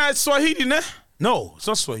 You and I Swahili, ne? No, it's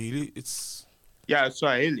not Swahili. It's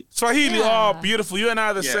Swahili. Swahili. Yeah. Oh, beautiful. You and I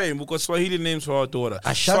are the same because Swahili names for our daughter.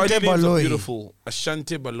 Ashante Swahili names are Baloy. beautiful.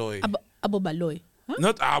 Ashante Baloy. Abo Baloi. Huh?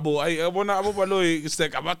 Not Abo. I want Abo Baloy. It's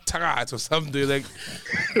like about Tarat or something. Like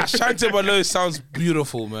Ashante Baloy sounds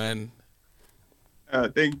beautiful, man.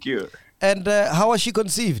 Thank you. And how was she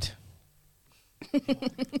conceived?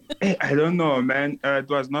 Hey, I don't know, man. It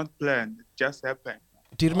was not planned. It just happened.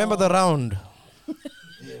 Do you remember the round?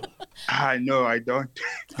 No, I don't.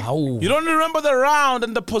 You don't remember the round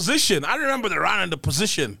and the position. I remember the round and the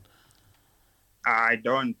position. I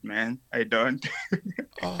don't, man. I don't.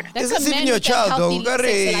 That's Is this a man even your with a child, healthy though?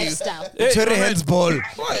 sex lifestyle. Cherry hands ball.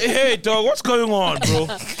 Hey, dog, what's going on, bro?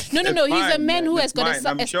 No. He's a mine, man who man. has got It's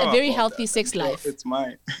mine. I'm a sure very about healthy that. sex life. It's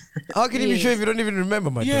mine. How can you be sure if you don't even remember,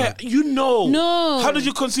 my Yeah, dog? you know. No. How did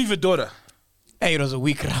you conceive your daughter? Hey, it was a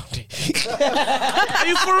weak round. Are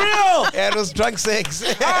you for real? Yeah, it was drunk sex.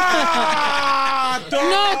 Dog.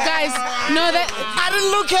 No, guys. No, that I didn't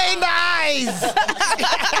look her in the eyes.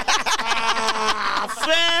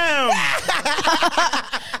 Fam.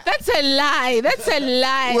 that's a lie. That's a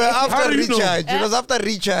lie. Well, How after do you know? recharge. It was after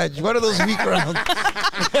recharge. One of those weak rounds.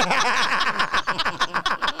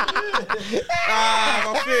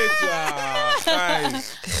 My face. Fine.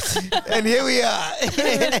 And here we are.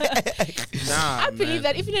 Nah, I believe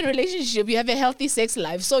that if you're in a relationship, you have a healthy sex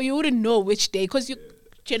life, so you wouldn't know which day because you're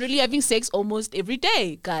generally having sex almost every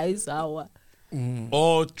day, guys. Oh,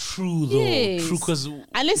 true though. Yes. True, because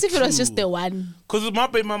Unless if it was just the one. Because my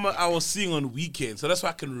baby mama, I was seeing on weekends, so that's why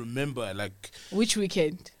I can remember. Like, Which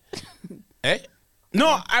weekend? eh?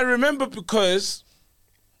 No, I remember because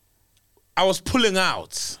I was pulling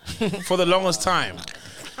out for the longest time.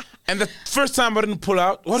 And the first time I didn't pull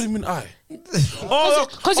out, what do you mean I?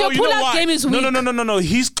 Because your pull-out game is weak. No.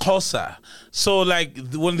 He's closer. So like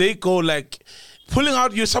when they go like pulling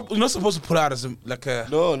out, you're not supposed to pull out as like a.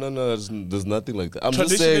 No. There's nothing like that. I'm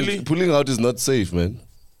just saying pulling out is not safe, man.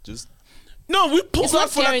 No, we pulled out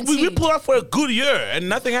for we pulled out for a good year and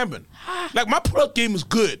nothing happened. Like my pull-out game is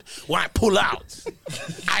good. When I pull out,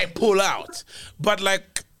 I pull out. But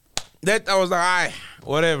like that, I was like,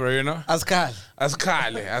 whatever, you know. Askale.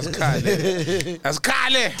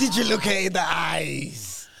 Did you look her in the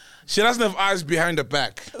eyes? She doesn't have eyes behind the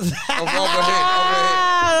back. Overhead.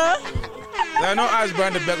 There are no eyes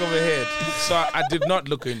behind the back of her head. So I did not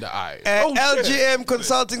look her in the eye. LGM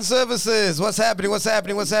Consulting Services. What's happening?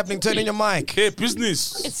 Turn in your mic. Hey,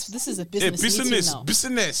 business. This is a business meeting now.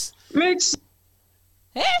 Business. Mix.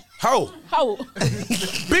 Eh? How?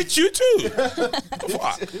 Bitch, you too.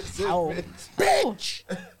 How? Bitch.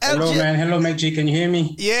 Hello, Mac G. Can you hear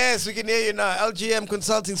me? Yes, we can hear you now. LGM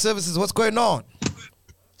Consulting Services. What's going on?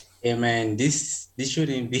 Hey, man, this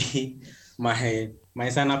shouldn't be my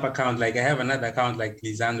sign-up account. Like, I have another account like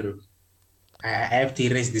Lisandro. I have to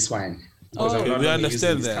erase this one. Because I'm not we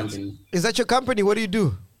understand this that. company. Is that your company? What do you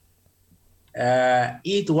do?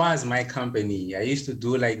 It was my company. I used to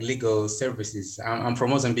do like legal services. I'm from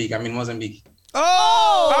Mozambique. I'm in Mozambique.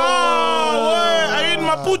 Are you in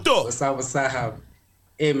Maputo? What's up?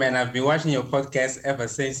 Hey man, I've been watching your podcast ever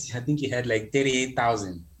since. I think you had like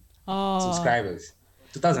 38,000 subscribers.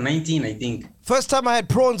 2019, I think. First time I had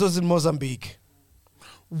prawns was in Mozambique.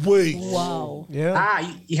 Wait. Wow.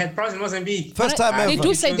 Yeah. You had prawns in Mozambique. First time ever. They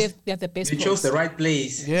do say they're the best. You chose the right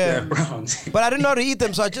place. Yeah. To have prawns. But I didn't know how to eat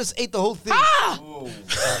them, so I just ate the whole thing. Prawns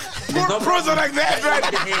are like that, right?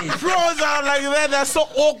 Prawns are like that. That's so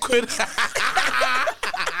awkward.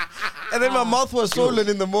 And then my mouth was swollen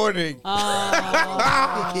in the morning. Man.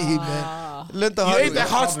 Learned the You hard ate way. the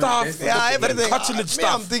hot stuff. Yeah, everything. Cartilage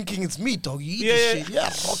stuff. I'm thinking it's meat, dog. You eat the shit. Yeah,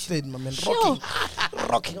 roasted, my man.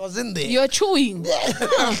 Rocking. I was in there. You're chewing.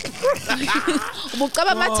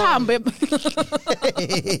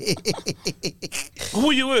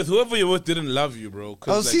 Who you with? Whoever you with didn't love you, bro.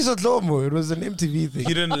 I was Caesar Lomo. It was an MTV thing.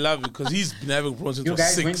 He didn't love you because he's been having prawns since You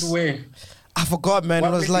guys 6. went to where? I forgot, man. What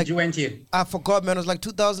It was place like did you went here? I forgot, man. It was like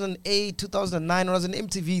 2008, 2009. It was an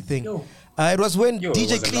MTV thing. It was when It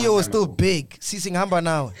DJ was a Cleo long was time still ago. big. Ceasing Hamba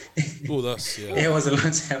now. Oh, that's It was a long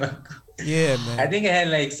time ago. Yeah, man. I think I had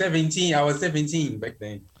like 17. I was 17 back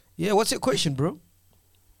then. Yeah, what's your question, bro?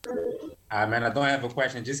 Man, I don't have a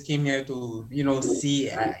question. Just came here to, see,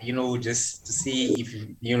 just to see if,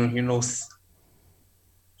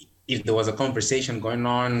 if there was a conversation going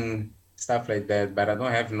on, stuff like that. But I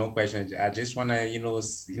don't have no questions. I just want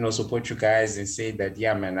to, support you guys and say that,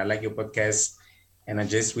 yeah, man, I like your podcast. And I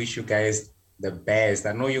just wish you guys the best.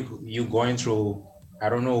 I know you going through, I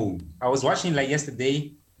don't know. I was watching like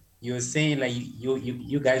yesterday. You were saying like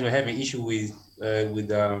you guys were having issue with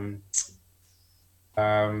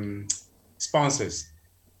sponsors.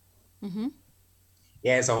 Mm-hmm.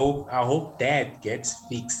 Yes, I hope that gets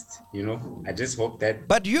fixed. I just hope that.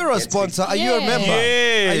 But you're a sponsor. Are you a member?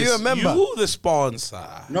 Yes, Are you a member? You the sponsor.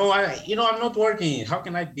 No, I'm not working. How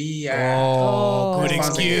can I be? Good sponsor?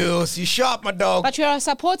 excuse. You sharp, my dog. But you're a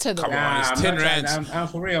supporter, though. Come on, it's 10 rands. I'm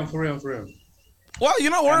for real. Well, you're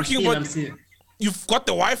not working, I'm but still. you've got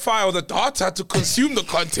the Wi-Fi or the data to consume the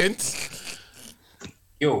content.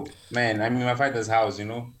 Yo, man, I'm in my father's house,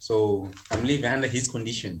 so I'm living under his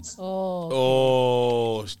conditions.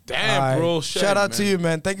 Oh, damn, All right. bro. Shout out to you,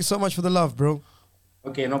 man. Thank you so much for the love, bro.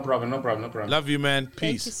 Okay, no problem. Love you, man. Thank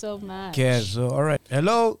Peace. you so much. Okay, so all right.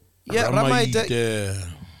 Hello. Yeah, Ramaita.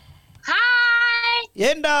 Hi.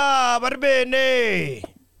 Yenda, barbene.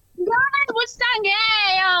 Good,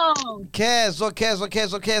 bustangeyo.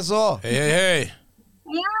 Kezo. Hey.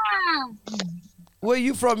 Yeah. Where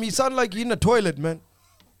you from? You sound like you're in a toilet, man.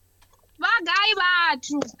 Bagayi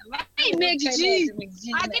bathu. Hey, McG.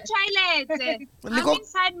 At the toilet. I'm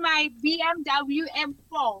inside my BMW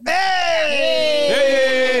M4.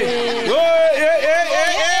 Hey. Which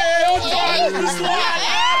one is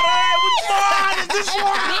this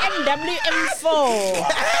one? BMW M4.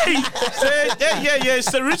 Hey, yeah,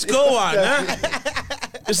 it's the rich girl one. Huh?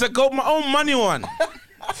 It's a my own money one.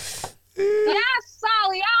 Yes, so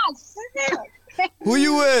yes. Who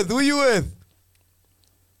you with?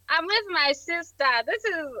 I'm with my sister. This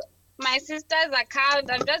is my sister's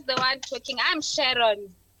account. I'm just the one talking. I'm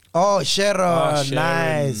Sharon. Oh, Sharon.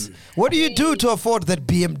 Nice. What do you do to afford that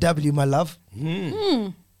BMW, my love?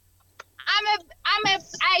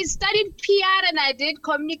 I studied PR and I did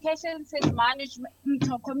communications and management.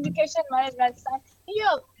 Communication management.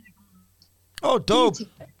 Oh, dope.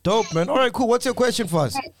 Dope, man. All right, cool. What's your question for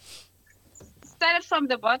us? Started from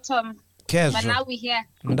the bottom, Kesho. but now we're here.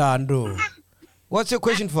 Ndando. What's your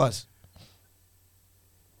question for us?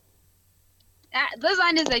 This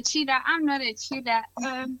one is a cheater. I'm not a cheater.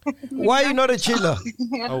 Why are you not a chiller?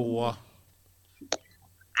 Oh, wow.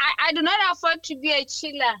 I do not afford to be a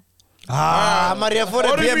chiller. Maria for the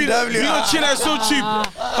BMW. You know, chiller is so cheap.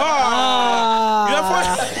 You afford.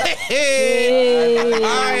 Yeah.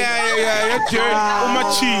 You're jerk.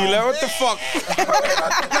 Chiller. What the fuck?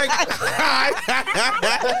 Like,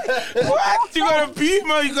 what? You got a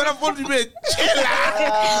beamer? You got to afford to be a chiller?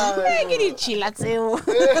 Get it chiller, too.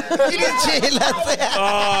 Get it chiller.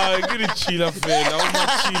 Get it chiller, fella.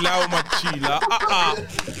 My chiller.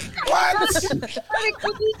 What?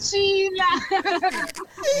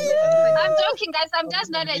 I'm joking, guys. I'm just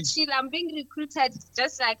not a chiller. I'm being recruited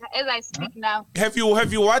just like as I speak now. Have you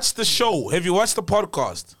watched the show? Have you watched the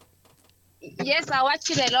podcast? Yes, I watch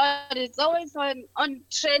it a lot. It's always on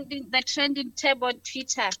the trending tab on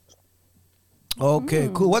Twitter. Okay,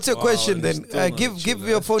 cool. What's your question then? Give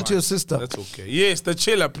your phone to your sister. That's okay. Yes, the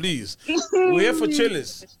chiller, please. We're here for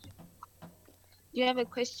chillers. Do you have a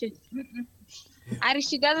question? Ari,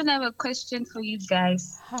 she doesn't have a question for you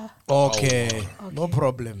guys. Okay. No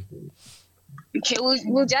problem. Okay,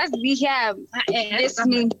 we'll just be here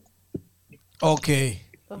listening. Okay.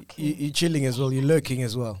 You're chilling as well. You're lurking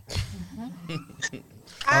as well.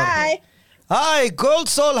 Hi. Hi, Gold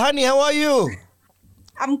Soul Honey. How are you?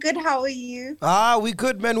 I'm good. How are you? We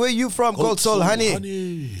good, man. Where you from, Gold Soul Honey? I'm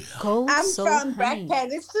from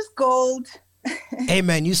Brackpan. It's just gold. Hey,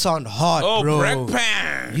 man, you sound hot, bro.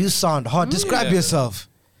 Brackpan. You sound hot. Describe yourself.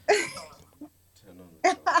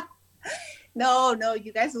 No,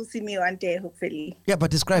 you guys will see me one day, hopefully. Yeah,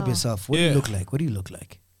 but describe yourself. What do you look like? What do you look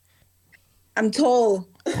like? I'm tall.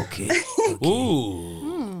 Okay.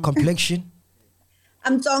 Ooh. Complexion?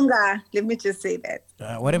 I'm Tonga. Let me just say that.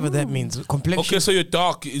 Whatever that means. Complexion. Okay, so you're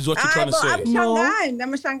dark is what you're trying to say. I'm Shangan.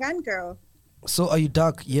 I'm a Shangan girl. So are you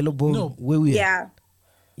dark, yellow bone? No. Where we at? Yeah.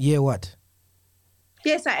 Yeah, what?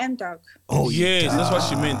 Yes, I am dark. Oh, yes, that's what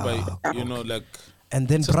she meant by, like... And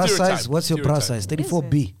then bra size, what's your bra size?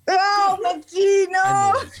 34B. Oh, my G,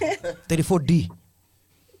 no. 34D.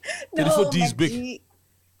 34D is big.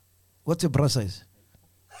 What's your bra size?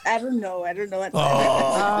 I don't know. What How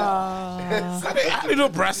do you know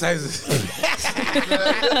bra sizes? How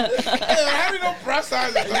do you know bra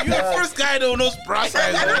sizes? You're the first guy that knows bra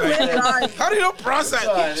sizes. How do you know bra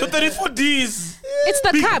sizes? So 34Ds. It's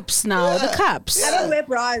the caps now. The caps. I don't wear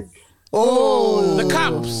bras. Oh, the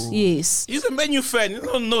caps. Yes. He's a menu fan. He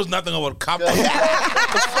knows nothing about caps. The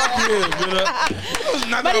fuck you, knows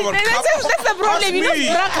nothing about caps. That's the problem. He knows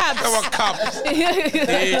bra caps. About caps.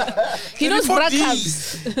 He knows bra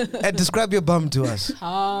caps. And describe your bum to us.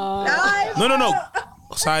 No.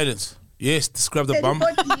 Silence. Yes, describe the bum.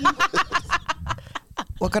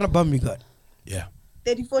 What kind of bum you got? Yeah.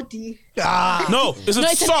 34D. No, it's an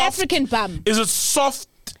African bum. Is it soft,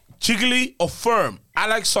 jiggly, or firm? I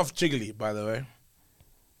like soft jiggly, by the way.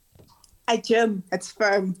 I gym. It's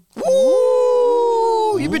firm.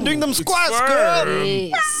 Ooh, you've been doing them squats, girl.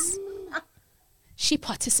 Yes. She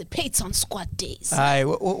participates on squat days. Aye,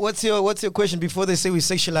 what's your question before they say we're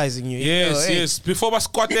sexualizing you? Yes. Before I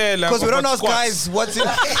squat there, like, because we don't ask guys what's it.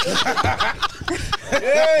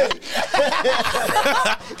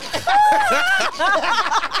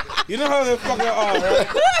 You know how they fucking are, right?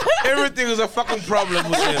 Everything is a fucking problem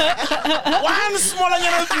with them. Why am I smaller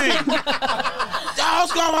than anything? I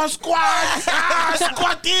was going to squat.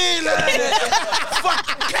 Squatting. Fuck,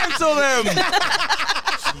 cancel them.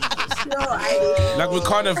 Like we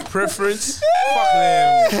can't have preference. Fuck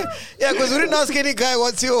them. Yeah, because we didn't ask any guy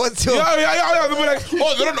what's your. Yeah. They'll be like,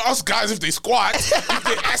 oh, they don't ask guys if they squat, if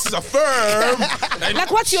their asses are firm.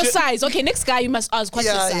 Like, what's your size? Okay, next guy you must ask what's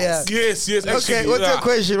your size. Yes. Okay,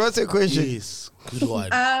 actually, what's your question? Yes, good one.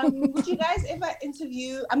 Would you guys ever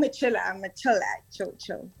interview? I'm a chiller.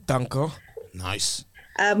 Chill. Danko. Nice.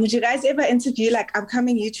 Would you guys ever interview like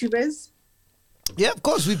upcoming YouTubers? Yeah, of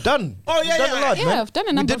course, we've done. Oh, yeah, we've done a lot, man. I've done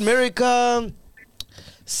a number. We did America,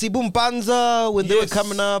 Sibum Panza when they were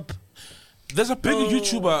coming up. There's a big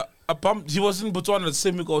YouTuber. He was in Botswana. The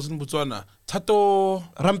same week I was in Botswana. Tato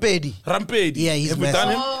Rampedi. Yeah, he's Have we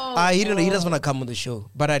done him? He doesn't want to come on the show,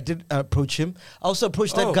 but I did approach him. I also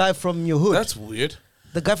approached that guy from your hood. That's weird.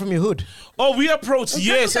 The guy from your hood. Oh, we approached,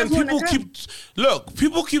 yes, and people keep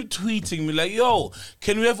tweeting me like, yo,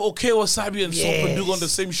 can we have OK Wasabi and Sopa on the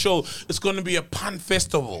same show? It's going to be a pan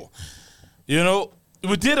festival. You know,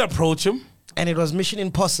 we did approach him. And it was Mission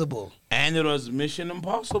Impossible. And it was Mission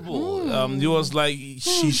Impossible. He was like,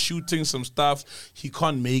 she's shooting some stuff. He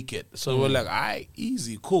can't make it. So we're like, all right,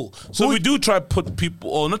 easy, cool. So we do try put people,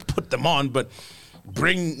 or not put them on, but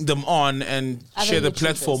bring them on and share the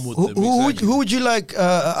platform with them. Who would you like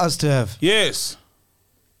us to have? Yes.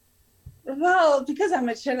 Well, because I'm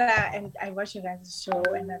a chiller and I watch your guys' show,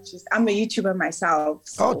 and I'm a YouTuber myself.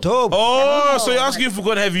 So. Oh, dope. Oh, so you're asking if we're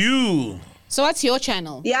going to have you. So what's your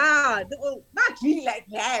channel? Yeah, well, not really like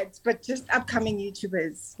that, but just upcoming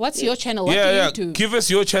YouTubers. What's your channel? What do you do? Give us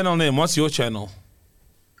your channel name. What's your channel?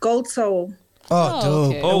 Gold Soul. Oh, dope.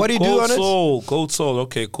 Okay. Oh, what do you do on Soul. it? Gold Soul.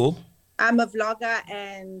 Okay, cool. I'm a vlogger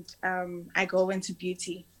and I go into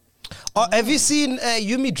beauty. Oh, have you seen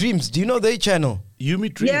Yumi Dreams? Do you know their channel?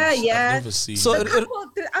 Yumi Dreams? Yeah. I've never seen. So The couple,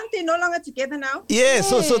 aren't they no longer together now? yeah,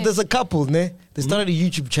 so there's a couple, ne? They started a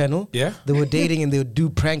YouTube channel. Yeah. They were dating and they would do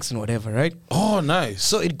pranks and whatever, right? Oh, nice.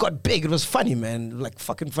 So it got big. It was funny, man. Like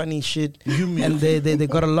fucking funny shit. And they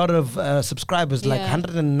got a lot of subscribers, like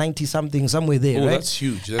 190 something, somewhere there, Oh, right? that's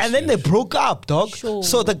huge. That's and then they broke up, dog. Sure.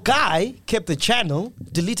 So the guy kept the channel,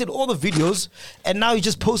 deleted all the videos, and now he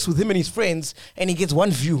just posts with him and his friends, and he gets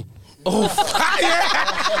 1 view. Oh,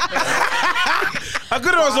 I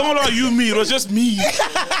could have was all about you, me. It was just me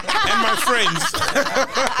and my friends.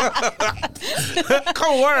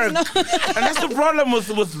 Can't work. And that's the problem with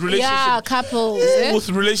relationship. Yeah, couples. With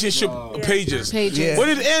relationship pages. Yeah. When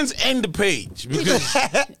it ends, end the page. Because,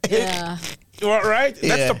 Yeah. right?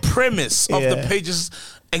 Yeah. That's the premise of Yeah. the page's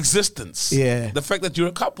existence. Yeah. The fact that you're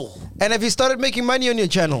a couple. And have you started making money on your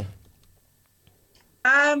channel?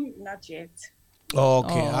 Not yet. Oh,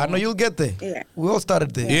 okay. I know you'll get there. Yeah. We all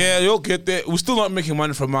started there. Yeah, you'll get there. We're still not making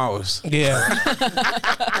money from ours. Yeah.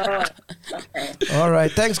 All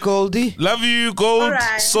right. Thanks, Goldie. Love you, Gold All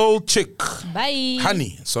right. Soul Chick. Bye.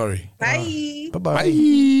 Honey, sorry. Bye. Bye-bye.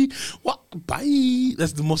 Bye. What? Bye.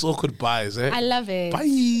 That's the most awkward buys, eh? I love it.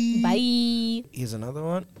 Bye. Bye. Here's another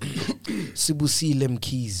one. Sibusile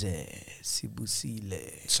Mkhize.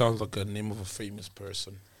 Sibusile. Sounds like a name of a famous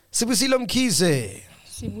person. Sibusile Mkhize.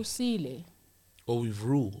 Sibusile. Oh, we've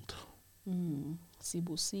ruled.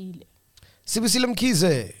 Sibusile. Sibusile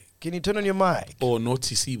Mkhize. Can you turn on your mic? Oh,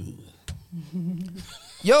 Naughty Sibu.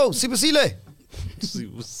 Yo, Sibusile.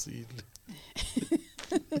 Sibusile.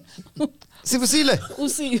 Sibusile.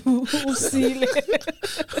 Usile.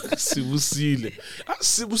 Sibusile. Ah,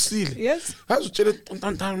 Sibusile. Yes. How's it?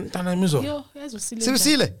 Yo, yes, Usile.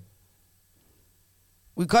 Sibusile.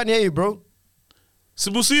 We can't hear you, bro.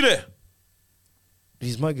 Sibusile.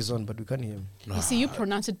 His mic is on, but we can't hear him. You see, you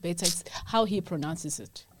pronounce it better. It's how he pronounces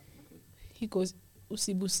it. He goes,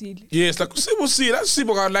 Usibusile. Yeah, it's like Sibusile. That's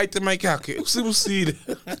Sibu got light in my khaki. Sibusile.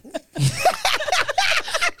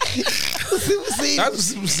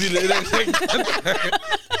 That's Sibusile.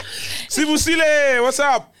 Sibusile, what's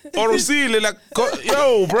up? Or Usile, like,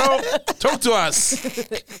 yo, bro, talk to us.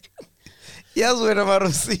 Yes, we're about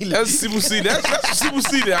Sibusile. That's Sibusile. That's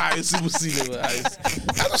Sibusile. Ah, it's Sibusile.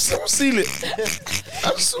 That's Sibusile.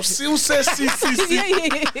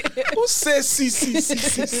 Who says C? Who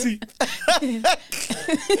says C?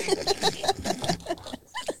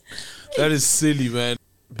 That is silly, man.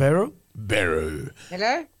 Barrow? Barrow.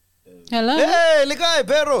 Hello? Hello? Hey, ligay,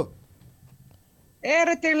 Barrow.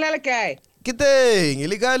 Everything lalakay. Kiting,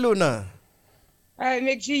 ligay Luna.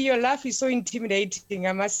 Make sure your laugh is so intimidating,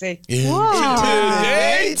 I must say. Intimidating.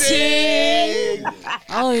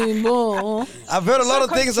 Oh, I've heard a lot So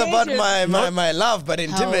of things about contagious. my laugh, but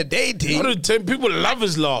intimidating. Not to tell people love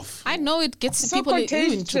his laugh. I know it gets So people into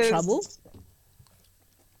contagious. trouble.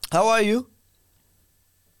 How are you?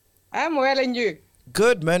 I'm well, and you?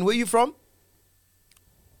 Good, man. Where you from?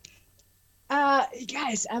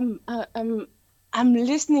 Guys, I'm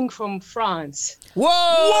listening from France. Whoa!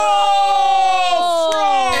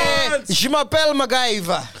 France! Je m'appelle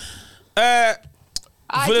MacGyver.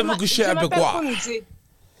 Voulez-vous coucher avec quoi?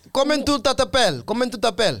 Comment tu t'appelles? Comment tu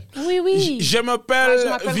t'appelles? Oui, oui. Je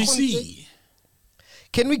m'appelle Vici.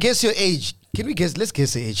 Can we guess your age? Let's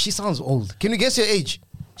guess her age. She sounds old. Can we guess your age?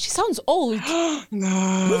 She sounds old.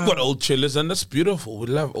 We've got old chillers, and that's beautiful. We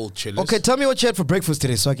love old chillers. Okay, tell me what you had for breakfast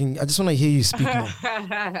today, so I just want to hear you speak more.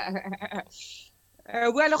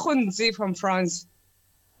 Well, from France.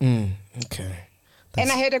 Okay. And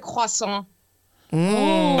I had a croissant.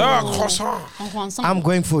 Croissant. I'm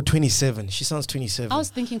going for 27. She sounds 27. I was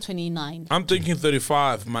thinking 29. I'm thinking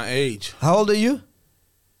 35, my age. How old are you?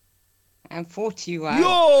 I'm 40. Wow. Yo!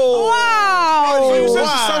 Wow! You said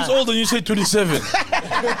she sounds old and you say 27.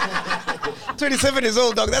 27 years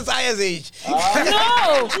old, dog. That's Aya's age.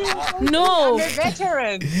 No. I'm a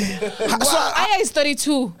veteran. Aya is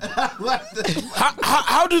 32.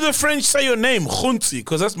 How do the French say your name? Khunti,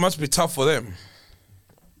 because that must be tough for them.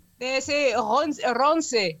 They say Ronze.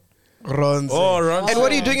 Ronze. Oh, Ronze. And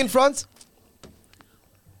what are you doing in France?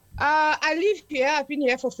 I live here. I've been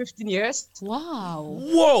here for 15 years. Wow.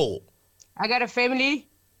 Whoa. I got a family.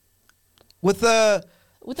 With a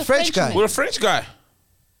French guy. With a French guy.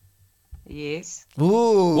 Yes.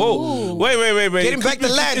 Ooh. Whoa. Wait. Getting back the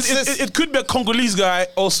land. It could be a Congolese guy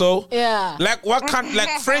also. Yeah. Like what kind?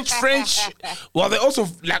 Like French. Well, they also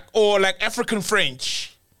like African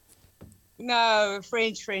French. No,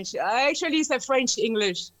 French. Actually, it's a French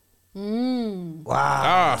English. Wow.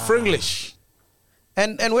 Ah, Frenglish.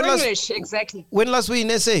 And when English, exactly. When last were you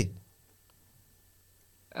in SA?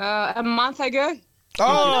 A month ago.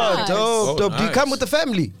 Oh, nice. dope. Do you Nice. come with the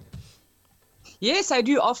family? Yes, I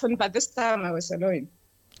do often, but this time I was alone.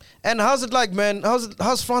 And how's it like, man?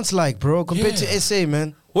 How's France like, bro, compared to SA,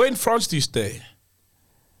 man? Where in France do you stay?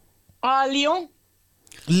 Lyon.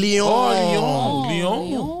 Lyon. Oh,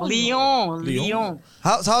 Lyon.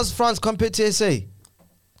 How's France compared to SA?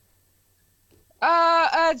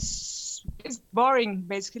 It's boring,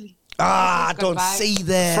 basically. Don't say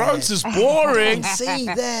that. France is boring. Don't say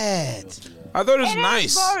that. I thought it was It is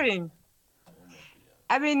nice. boring.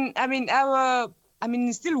 I mean,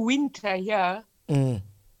 it's still winter here,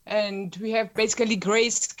 and we have basically gray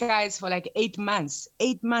skies for like 8 months.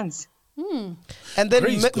 8 months. And then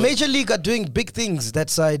Greece, good. Major League are doing big things that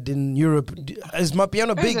side in Europe. Is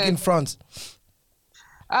Mapiano big it? in France?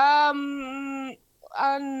 Not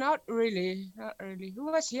really.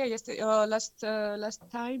 Who was here yesterday? Last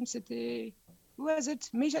time, c'était. Who was it?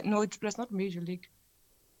 Major? No, it was not Major League.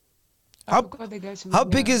 How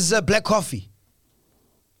big is Black Coffee?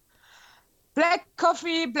 Black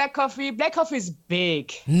coffee is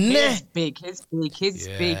big. Nah. He's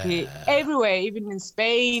big. Everywhere, even in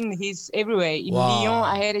Spain, he's everywhere. In Lyon,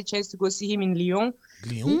 I had a chance to go see him in Lyon.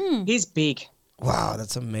 He's big. Wow,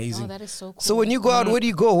 that's amazing. Oh, that is so cool. So when you go out, where do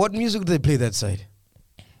you go? What music do they play that side?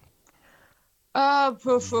 I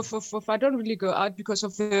don't really go out because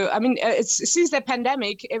of it's since the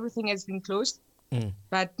pandemic, everything has been closed.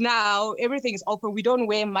 But now everything is open. We don't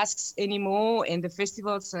wear masks anymore, and the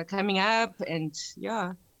festivals are coming up, and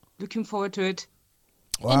looking forward to it.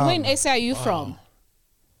 Wow. And where in SA are you from?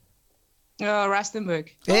 Rustenburg.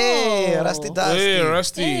 Hey, Rusty Dusty. Hey,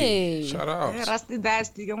 Rusty. Hey. Shout out. Rusty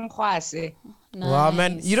Dusty, Ngumkhwase. Wow,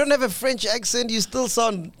 man. You don't have a French accent. You still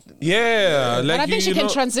sound... Yeah, But like I think she can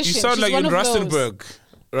transition. You sound She's like one in of those. Rustenburg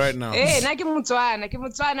right now. Hey, nake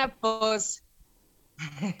Mutswana, boss.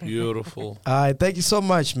 Beautiful. All right, thank you so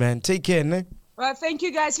much, man. Take care, ne? Well, thank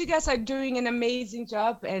you guys. You guys are doing an amazing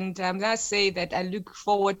job, and I'm gonna say that I look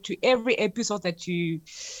forward to every episode that you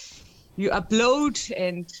upload,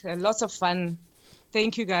 and lots of fun.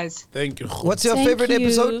 Thank you, guys. Thank you. What's your favorite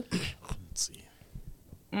episode? Let's see.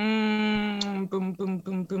 Boom, boom,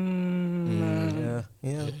 boom, boom.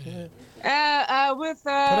 With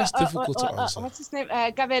That's difficult to answer. what's his name?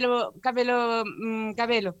 Cabello.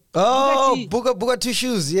 Oh, Bugatti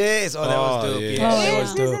shoes. Yes. Oh, that was dope. yeah. Yeah, that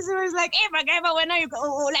was dope. This was like, hey, Magaiva, when are you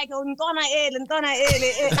like Untona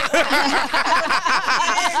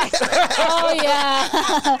Oh, yeah.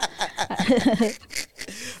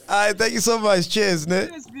 All right, thank you so much. Cheers, ne?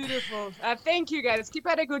 It was beautiful. Thank you guys. Keep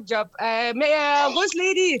up a good job. Ghost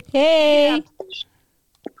lady. Hey.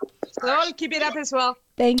 So I'll keep it up as well.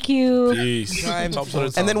 Thank you. Peace. Tops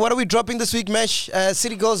of the And then what are we dropping this week, Mesh?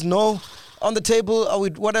 City Girls, no. On the table, are we?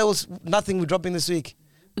 What else? Nothing we're dropping this week.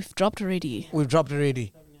 We've dropped already. We've dropped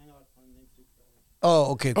already.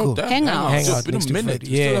 Oh, okay, cool. damn, Hangout. Hangout. It's Been next a to minute.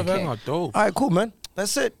 Friday. We still Yeah. have Hangout, dope. All right, cool, man.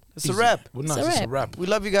 That's it. It's a Easy. wrap. Well, nice. It's a It's a wrap. wrap. We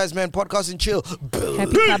love you guys, man. Podcast and chill.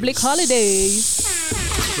 Happy public holidays.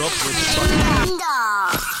 Drop with the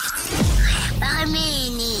Par